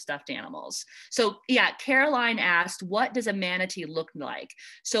stuffed animals. So yeah, Caroline asked, what does a manatee look like?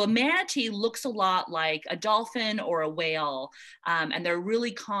 So a manatee looks a lot like a dolphin or a whale, and they're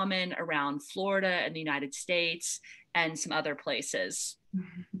really common around Florida and the United States and some other places.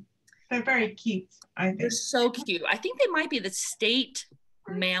 They're very cute, I think. They're so cute. I think they might be the state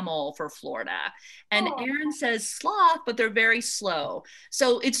mammal for Florida. And Aaron says sloth, but they're very slow.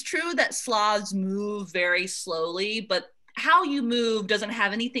 So it's true that sloths move very slowly, but how you move doesn't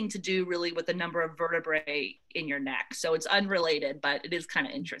have anything to do really with the number of vertebrae in your neck. So it's unrelated, but it is kind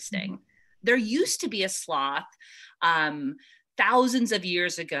of interesting. There used to be a sloth thousands of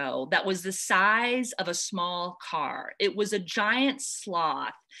years ago that was the size of a small car. It was a giant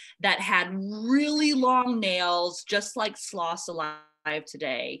sloth that had really long nails, just like sloths alive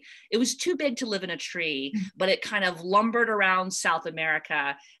today. It was too big to live in a tree, but it kind of lumbered around South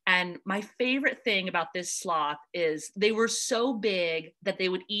America. And my favorite thing about this sloth is they were so big that they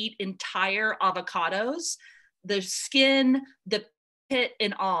would eat entire avocados, the skin, the pit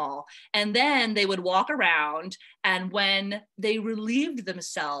and all. And then they would walk around, and when they relieved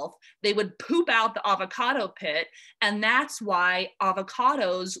themselves, they would poop out the avocado pit. And that's why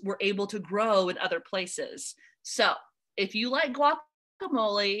avocados were able to grow in other places. So if you like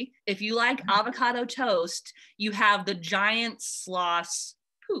guacamole, if you like avocado toast, you have the giant sloth's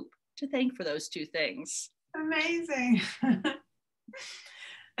poop to thank for those two things. Amazing.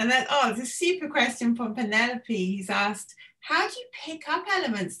 And then, it's a super question from Penelope. He's asked, how do you pick up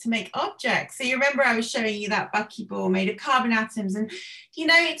elements to make objects? So you remember I was showing you that buckyball made of carbon atoms, and you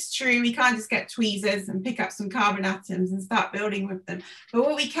know, it's true, we can't just get tweezers and pick up some carbon atoms and start building with them. But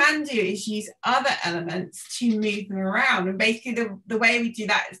what we can do is use other elements to move them around. And basically the way we do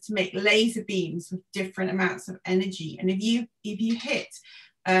that is to make laser beams with different amounts of energy. And if you hit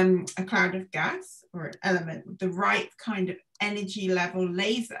a cloud of gas or an element with the right kind of energy level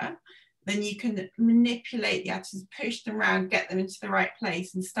laser, then you can manipulate the atoms, push them around, get them into the right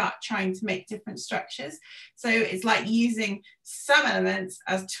place, and start trying to make different structures. So it's like using some elements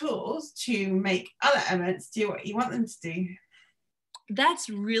as tools to make other elements do what you want them to do. That's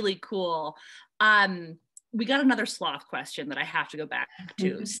really cool. We got another sloth question that I have to go back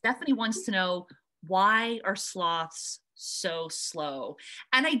to. Stephanie wants to know, why are sloths so slow?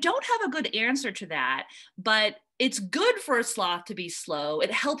 And I don't have a good answer to that, but it's good for a sloth to be slow.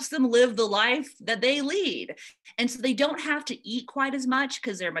 It helps them live the life that they lead. And so they don't have to eat quite as much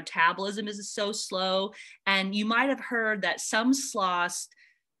because their metabolism is so slow. And you might have heard that some sloths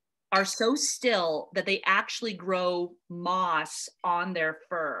are so still that they actually grow moss on their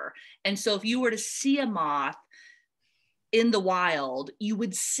fur. And so if you were to see a moth in the wild, you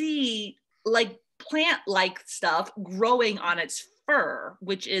would see like plant-like stuff growing on its fur,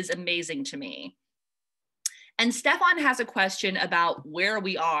 which is amazing to me. And Stefan has a question about where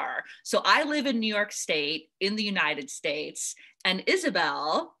we are. So I live in New York State in the United States, and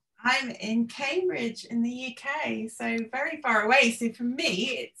Isabel, I'm in Cambridge in the UK, so very far away. So for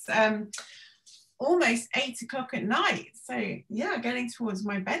me, it's almost 8 o'clock at night. So yeah, getting towards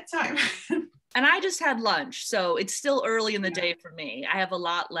my bedtime. And I just had lunch, so it's still early in the day for me. I have a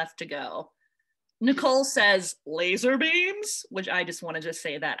lot left to go. Nicole says laser beams, which I just wanted to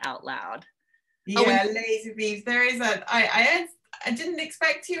say that out loud. Yeah, laser beams. There is I didn't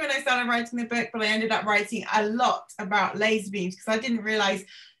expect to when I started writing the book, but I ended up writing a lot about laser beams because I didn't realize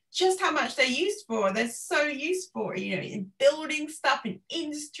just how much they're used for. They're so useful, you know, in building stuff, in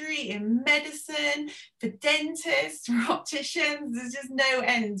industry, in medicine, for dentists, for opticians. There's just no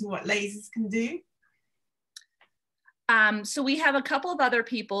end to what lasers can do. So we have a couple of other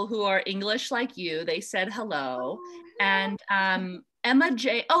people who are English like you. They said hello. And Emma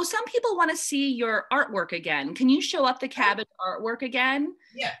J. Oh, some people want to see your artwork again. Can you show up the cabbage artwork again?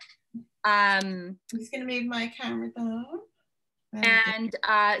 Yeah. I'm just going to move my camera down. And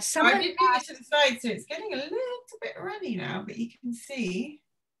someone I did move it to the side, so it's getting a little bit runny now, but you can see.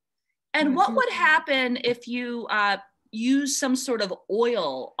 And what would happen if you use some sort of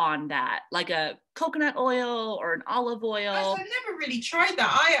oil on that, like a coconut oil or an olive oil? I've never really tried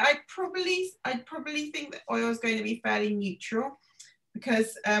that. I'd probably think that oil is going to be fairly neutral,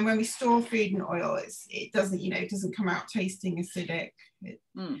 because when we store food in oil, it doesn't come out tasting acidic.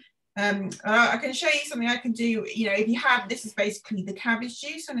 I can show you something I can do. You know, if you have, this is basically the cabbage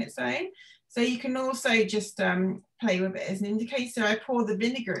juice on its own. So you can also just play with it as an indicator. I pour the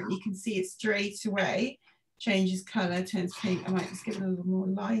vinegar and you can see it straight away changes color, turns pink. I might just give it a little more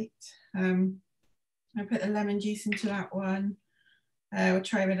light. I put the lemon juice into that one. We'll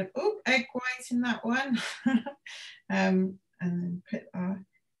try a bit of egg white in that one. And then put our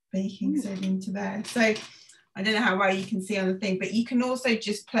baking soda into there. So I don't know how well you can see on the thing, but you can also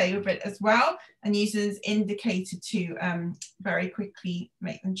just play with it as well and use it as indicator to very quickly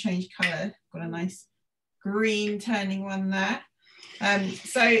make them change color. Got a nice green turning one there.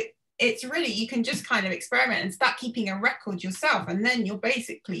 So it's really, you can just kind of experiment and start keeping a record yourself, and then you're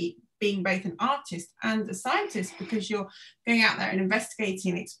basically being both an artist and a scientist because you're going out there and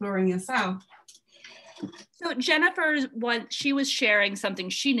investigating and exploring yourself. So Jennifer, she was sharing something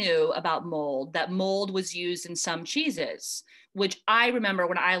she knew about mold, that mold was used in some cheeses, which I remember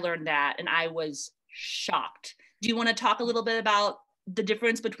when I learned that and I was shocked. Do you want to talk a little bit about the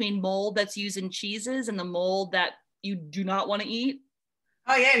difference between mold that's used in cheeses and the mold that you do not want to eat?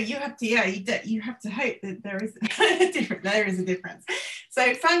 Oh yeah, you have to hope that there is a difference.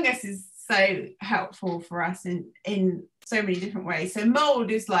 So fungus is so helpful for us in so many different ways. So mold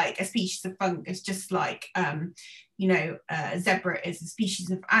is like a species of fungus, just like a zebra is a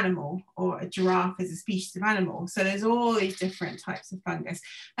species of animal, or a giraffe is a species of animal. So there's all these different types of fungus,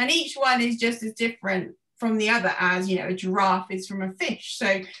 and each one is just as different from the other as, you know, a giraffe is from a fish.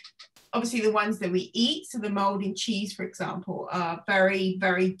 So obviously the ones that we eat, so the mold in cheese, for example, are very,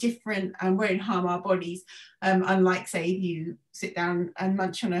 very different and won't harm our bodies. Unlike, say, if you sit down and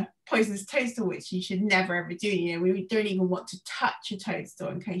munch on a poisonous toadstool, which you should never ever do. You know, we don't even want to touch a toadstool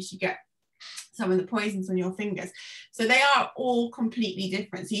in case you get some of the poisons on your fingers. So they are all completely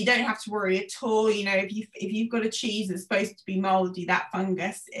different. So you don't have to worry at all. You know, if you've got a cheese that's supposed to be moldy, that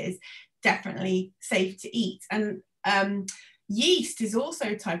fungus is definitely safe to eat. And yeast is also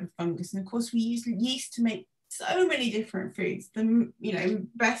a type of fungus, and of course we use yeast to make so many different foods, the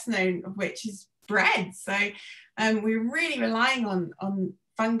best known of which is bread. So we're really relying on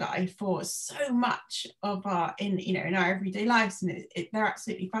fungi for so much of our in our everyday lives, and they're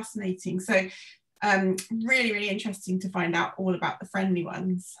absolutely fascinating. So really, really interesting to find out all about the friendly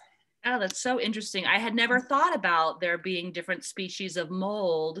ones. Oh, that's so interesting. I had never thought about there being different species of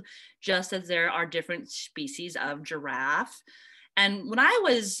mold, just as there are different species of giraffe. And when I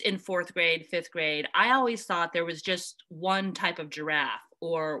was in fourth grade, fifth grade, I always thought there was just one type of giraffe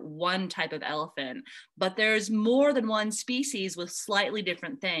or one type of elephant, but there's more than one species with slightly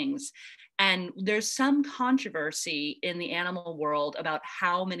different things. And there's some controversy in the animal world about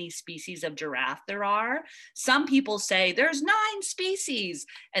how many species of giraffe there are. Some people say there's 9 species,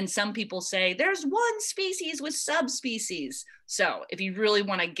 and some people say there's 1 species with subspecies. So if you really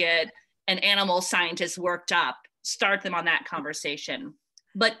want to get an animal scientist worked up, start them on that conversation.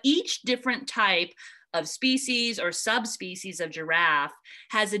 But each different type of species or subspecies of giraffe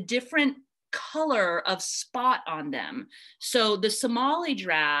has a different color of spot on them. So the Somali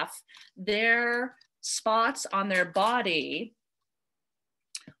giraffe, their spots on their body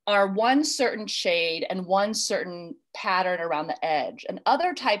are one certain shade and one certain pattern around the edge. And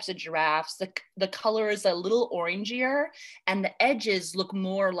other types of giraffes, the color is a little orangier and the edges look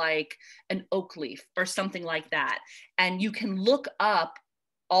more like an oak leaf or something like that. And you can look up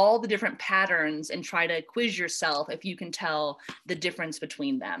all the different patterns and try to quiz yourself if you can tell the difference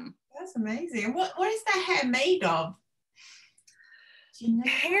between them. That's amazing. What is their hair made of? You know?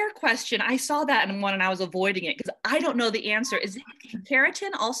 Hair question. I saw that in one and I was avoiding it because I don't know the answer. Is it keratin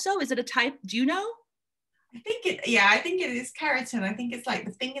also? Is it a type? Do you know? I think it is keratin. I think it's like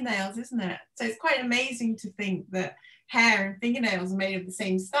the fingernails, isn't it? So it's quite amazing to think that hair and fingernails are made of the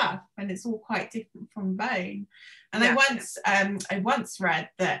same stuff and it's all quite different from bone. And yeah. I once read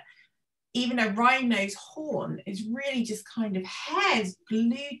that even a rhino's horn is really just kind of hairs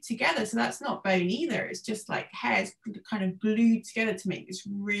glued together. So that's not bone either. It's just like hairs kind of glued together to make this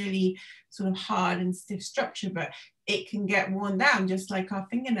really sort of hard and stiff structure, but it can get worn down just like our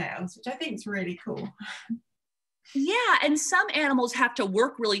fingernails, which I think is really cool. Yeah, and some animals have to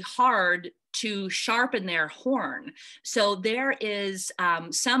work really hard to sharpen their horn. So there is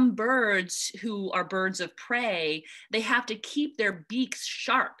some birds who are birds of prey, they have to keep their beaks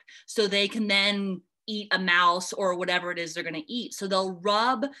sharp so they can then eat a mouse or whatever it is they're going to eat. So they'll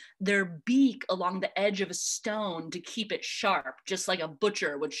rub their beak along the edge of a stone to keep it sharp, just like a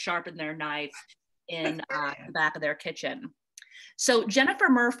butcher would sharpen their knife in the back of their kitchen. So Jennifer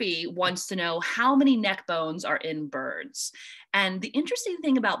Murphy wants to know how many neck bones are in birds. And the interesting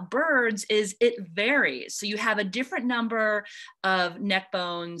thing about birds is it varies. So you have a different number of neck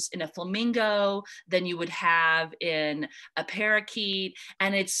bones in a flamingo than you would have in a parakeet.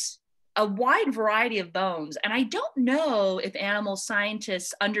 And it's a wide variety of bones. And I don't know if animal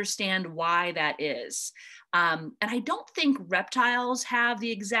scientists understand why that is. And I don't think reptiles have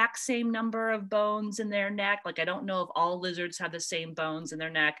the exact same number of bones in their neck. Like, I don't know if all lizards have the same bones in their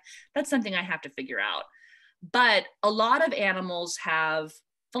neck. That's something I have to figure out. But a lot of animals have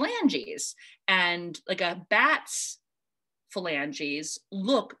phalanges, and like a bat's phalanges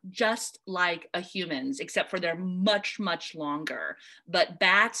look just like a human's, except for they're much, much longer. But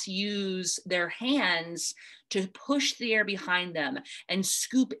bats use their hands to push the air behind them and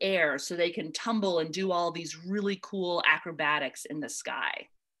scoop air so they can tumble and do all these really cool acrobatics in the sky.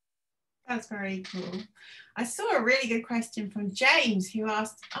 That's very cool. I saw a really good question from James, who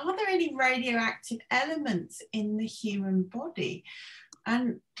asked, are there any radioactive elements in the human body?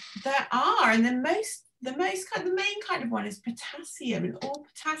 And there are, and the main kind of one is potassium, and all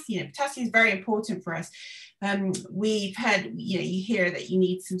potassium. Potassium is very important for us. We've had, you hear that you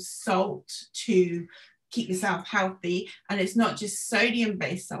need some salt to keep yourself healthy, and it's not just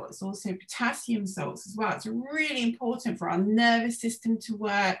sodium-based salt, it's also potassium salts as well. It's really important for our nervous system to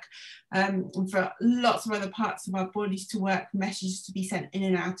work, and for lots of other parts of our bodies to work, messages to be sent in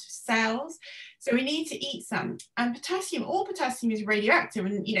and out of cells. So we need to eat some. And potassium, all potassium is radioactive,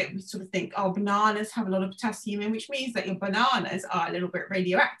 and we sort of think, oh, bananas have a lot of potassium in, which means that your bananas are a little bit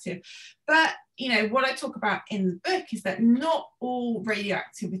radioactive. But what I talk about in the book is that not all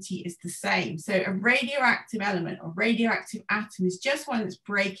radioactivity is the same. So a radioactive element or radioactive atom is just one that's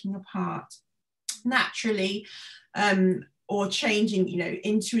breaking apart naturally, or changing,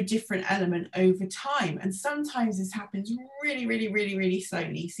 into a different element over time. And sometimes this happens really, really, really, really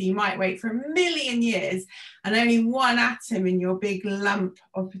slowly. So you might wait for 1 million years and only one atom in your big lump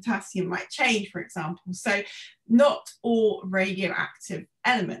of potassium might change, for example. So not all radioactive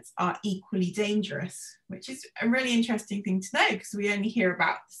elements are equally dangerous, which is a really interesting thing to know, because we only hear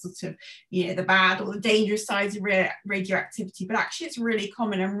about sort of, the bad or the dangerous sides of radioactivity, but actually it's really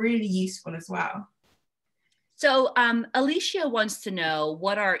common and really useful as well. So Alicia wants to know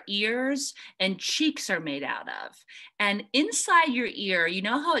what our ears and cheeks are made out of. And inside your ear, you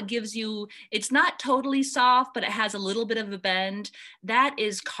know how it gives you, it's not totally soft, but it has a little bit of a bend. That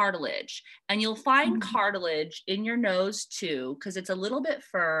is cartilage. And you'll find cartilage in your nose too, because it's a little bit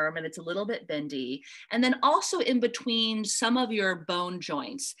firm and it's a little bit bendy. And then also in between some of your bone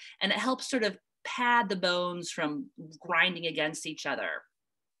joints. And it helps sort of pad the bones from grinding against each other.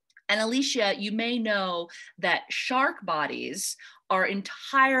 And Alicia, you may know that shark bodies are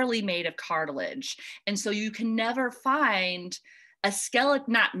entirely made of cartilage. And so you can never find a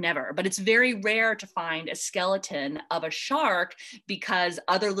skeleton, not never, but it's very rare to find a skeleton of a shark because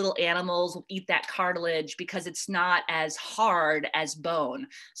other little animals will eat that cartilage because it's not as hard as bone.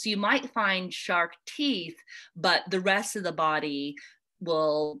 So you might find shark teeth, but the rest of the body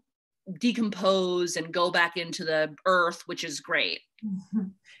will decompose and go back into the earth, which is great.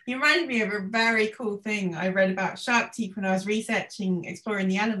 You reminded me of a very cool thing I read about shark teeth when I was researching Exploring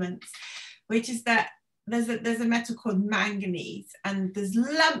the Elements, which is that there's a metal called manganese, and there's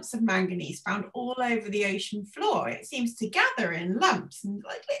lumps of manganese found all over the ocean floor. It seems to gather in lumps and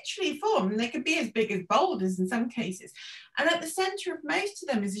like literally form, and they could be as big as boulders in some cases. And at the center of most of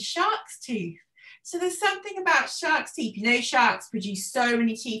them is a shark's tooth. So there's something about sharks' teeth. You know, sharks produce so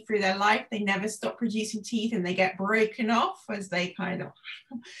many teeth through their life. They never stop producing teeth, and they get broken off as they kind of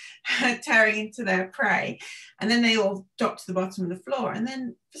tearing into their prey. And then they all drop to the bottom of the floor. And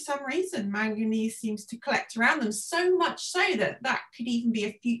then for some reason, manganese seems to collect around them, so much so that that could even be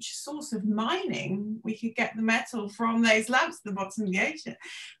a future source of mining. We could get the metal from those lumps at the bottom of the ocean.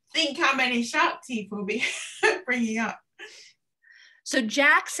 Think how many shark teeth we'll be bringing up. So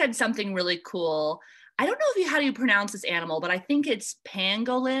Jack said something really cool. I don't know how you pronounce this animal, but I think it's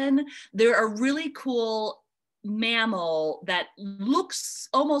pangolin. They're a really cool mammal that looks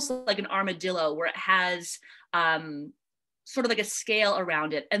almost like an armadillo, where it has sort of like a scale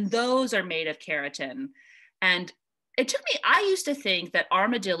around it. And those are made of keratin. And it took me, I used to think that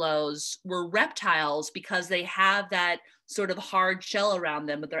armadillos were reptiles because they have that sort of hard shell around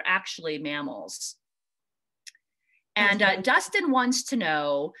them, but they're actually mammals. And Dustin wants to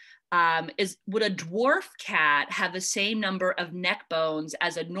know, would a dwarf cat have the same number of neck bones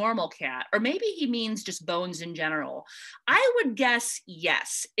as a normal cat? Or maybe he means just bones in general. I would guess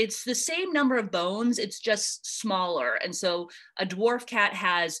yes. It's the same number of bones, it's just smaller. And so a dwarf cat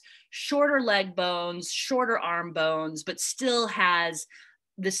has shorter leg bones, shorter arm bones, but still has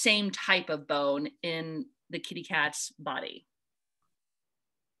the same type of bone in the kitty cat's body.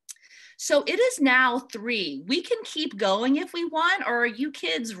 So it is now 3. We can keep going if we want, or are you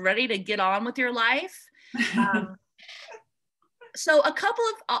kids ready to get on with your life? So a couple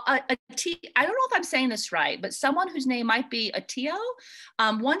of, I don't know if I'm saying this right, but someone whose name might be Atio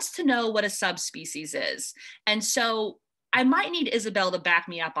wants to know what a subspecies is. And so I might need Isabel to back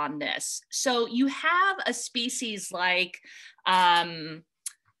me up on this. So you have a species like a,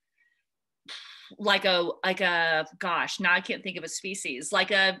 gosh, now I can't think of a species,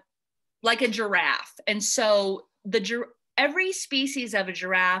 like a giraffe. And so every species of a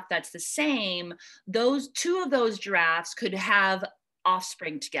giraffe that's the same, those 2 of those giraffes could have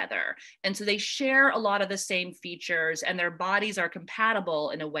offspring together. And so they share a lot of the same features, and their bodies are compatible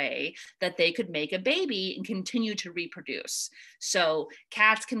in a way that they could make a baby and continue to reproduce. So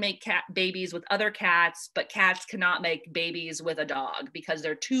cats can make babies with other cats, but cats cannot make babies with a dog because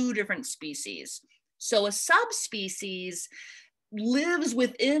they're 2 different species. So a subspecies lives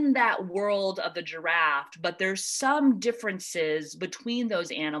within that world of the giraffe, but there's some differences between those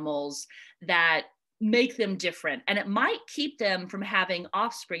animals that make them different, and it might keep them from having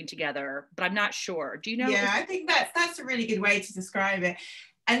offspring together, but I'm not sure. Do you know? Yeah, I think that's a really good way to describe it.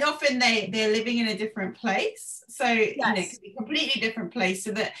 And often they're living in a different place, so yes. You know, it could be a completely different place,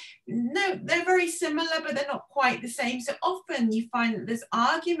 so that no, they're very similar, but they're not quite the same. So often you find that there's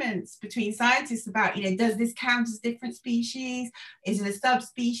arguments between scientists about, you know, does this count as different species? Is it a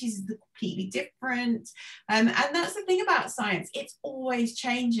subspecies? Is it completely different? And that's the thing about science; it's always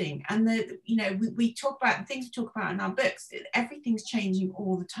changing. And we talk about the things we talk about in our books. Everything's changing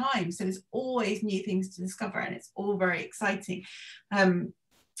all the time, so there's always new things to discover, and it's all very exciting.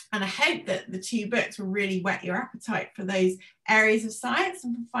 And I hope that the 2 books will really whet your appetite for those areas of science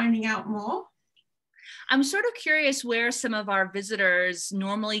and for finding out more. I'm sort of curious where some of our visitors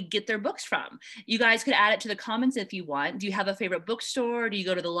normally get their books from. You guys could add it to the comments if you want. Do you have a favorite bookstore? Do you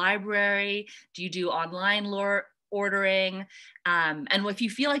go to the library? Do you do online ordering. And if you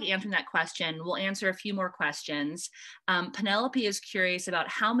feel like answering that question, we'll answer a few more questions. Penelope is curious about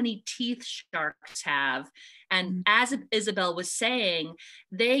how many teeth sharks have. And as Isabel was saying,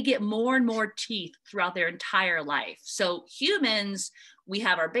 they get more and more teeth throughout their entire life. So humans, we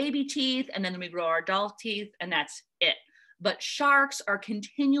have our baby teeth, and then we grow our adult teeth, and that's it. But sharks are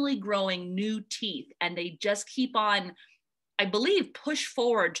continually growing new teeth, and they just keep on, I believe, push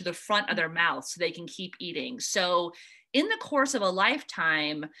forward to the front of their mouth so they can keep eating. So in the course of a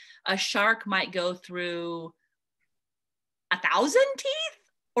lifetime, a shark might go through 1,000 teeth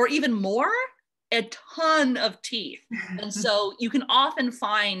or even more, a ton of teeth. And so you can often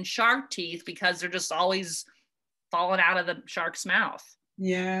find shark teeth because they're just always falling out of the shark's mouth.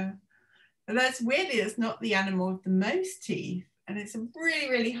 Yeah. And that's weirdly, it's not the animal with the most teeth. And it's a really,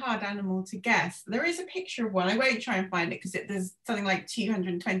 really hard animal to guess. There is a picture of one. I won't try and find it because there's something like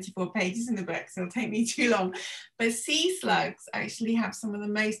 224 pages in the book, so it'll take me too long. But sea slugs actually have some of the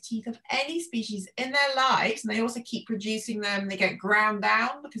most teeth of any species in their lives. And they also keep producing them. They get ground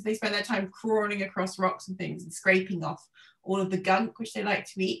down because they spend their time crawling across rocks and things and scraping off all of the gunk, which they like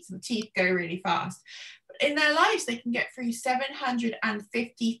to eat. So the teeth go really fast. But in their lives, they can get through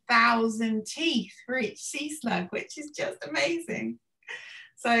 750,000 teeth for each sea slug, which is just amazing.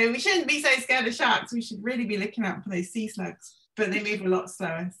 So we shouldn't be so scared of sharks. We should really be looking out for those sea slugs, but they move a lot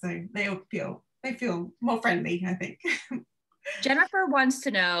slower. So they feel more friendly, I think. Jennifer wants to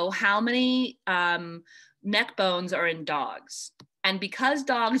know how many neck bones are in dogs. And because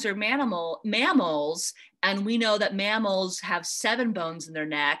dogs are mammals, and we know that mammals have 7 bones in their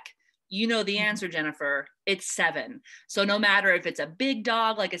neck, you know the answer, Jennifer, it's 7. So no matter if it's a big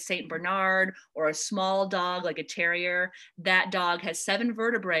dog like a Saint Bernard or a small dog like a terrier, that dog has 7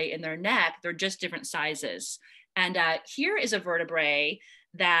 vertebrae in their neck. They're just different sizes. And here is a vertebrae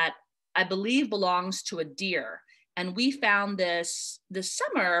that I believe belongs to a deer. And we found this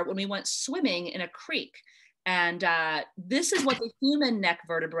summer when we went swimming in a creek. And this is what the human neck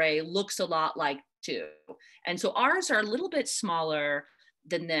vertebrae looks a lot like too. And so ours are a little bit smaller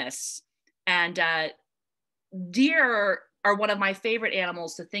than this. And deer are one of my favorite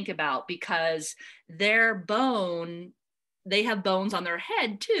animals to think about because they have bones on their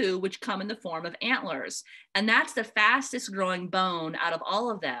head too, which come in the form of antlers. And that's the fastest growing bone out of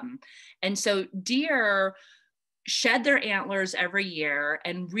all of them. And so deer shed their antlers every year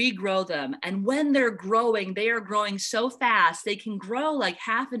and regrow them. And when they're growing, they are growing so fast, they can grow like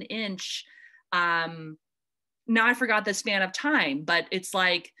half an inch. Now I forgot the span of time, but it's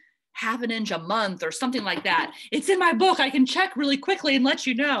like half an inch a month or something like that. It's in my book. I can check really quickly and let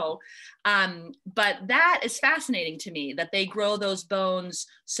you know. But that is fascinating to me that they grow those bones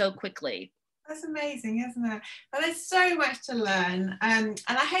so quickly. That's amazing, isn't it? Well, there's so much to learn. And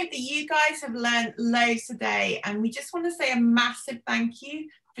I hope that you guys have learned loads today. And we just want to say a massive thank you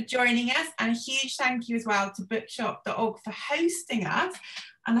for joining us, and a huge thank you as well to bookshop.org for hosting us.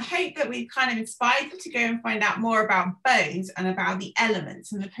 And I hope that we've kind of inspired you to go and find out more about bones and about the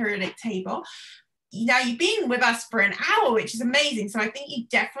elements in the periodic table. Now, you've been with us for an hour, which is amazing. So I think you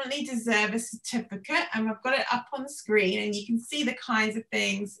definitely deserve a certificate. And I've got it up on the screen and you can see the kinds of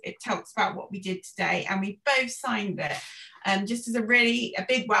things it talks about what we did today. And we both signed it. Just as a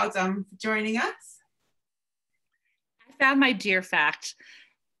big well done for joining us. I found my deer fact.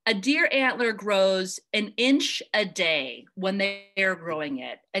 A deer antler grows an inch a day when they are growing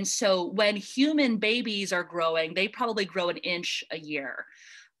it. And so when human babies are growing, they probably grow an inch a year.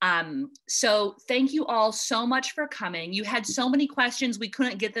 So thank you all so much for coming. You had so many questions. We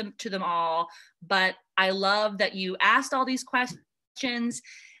couldn't get to them all, but I love that you asked all these questions.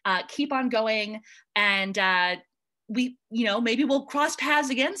 Keep on going. And maybe we'll cross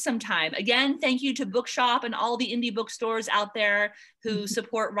paths again sometime. Again, thank you to Bookshop and all the indie bookstores out there who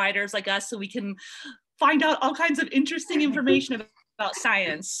support writers like us so we can find out all kinds of interesting information about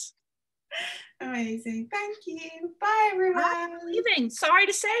science. Amazing. Thank you. Bye, everyone. I'm leaving. Sorry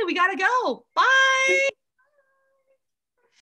to say, we gotta go. Bye.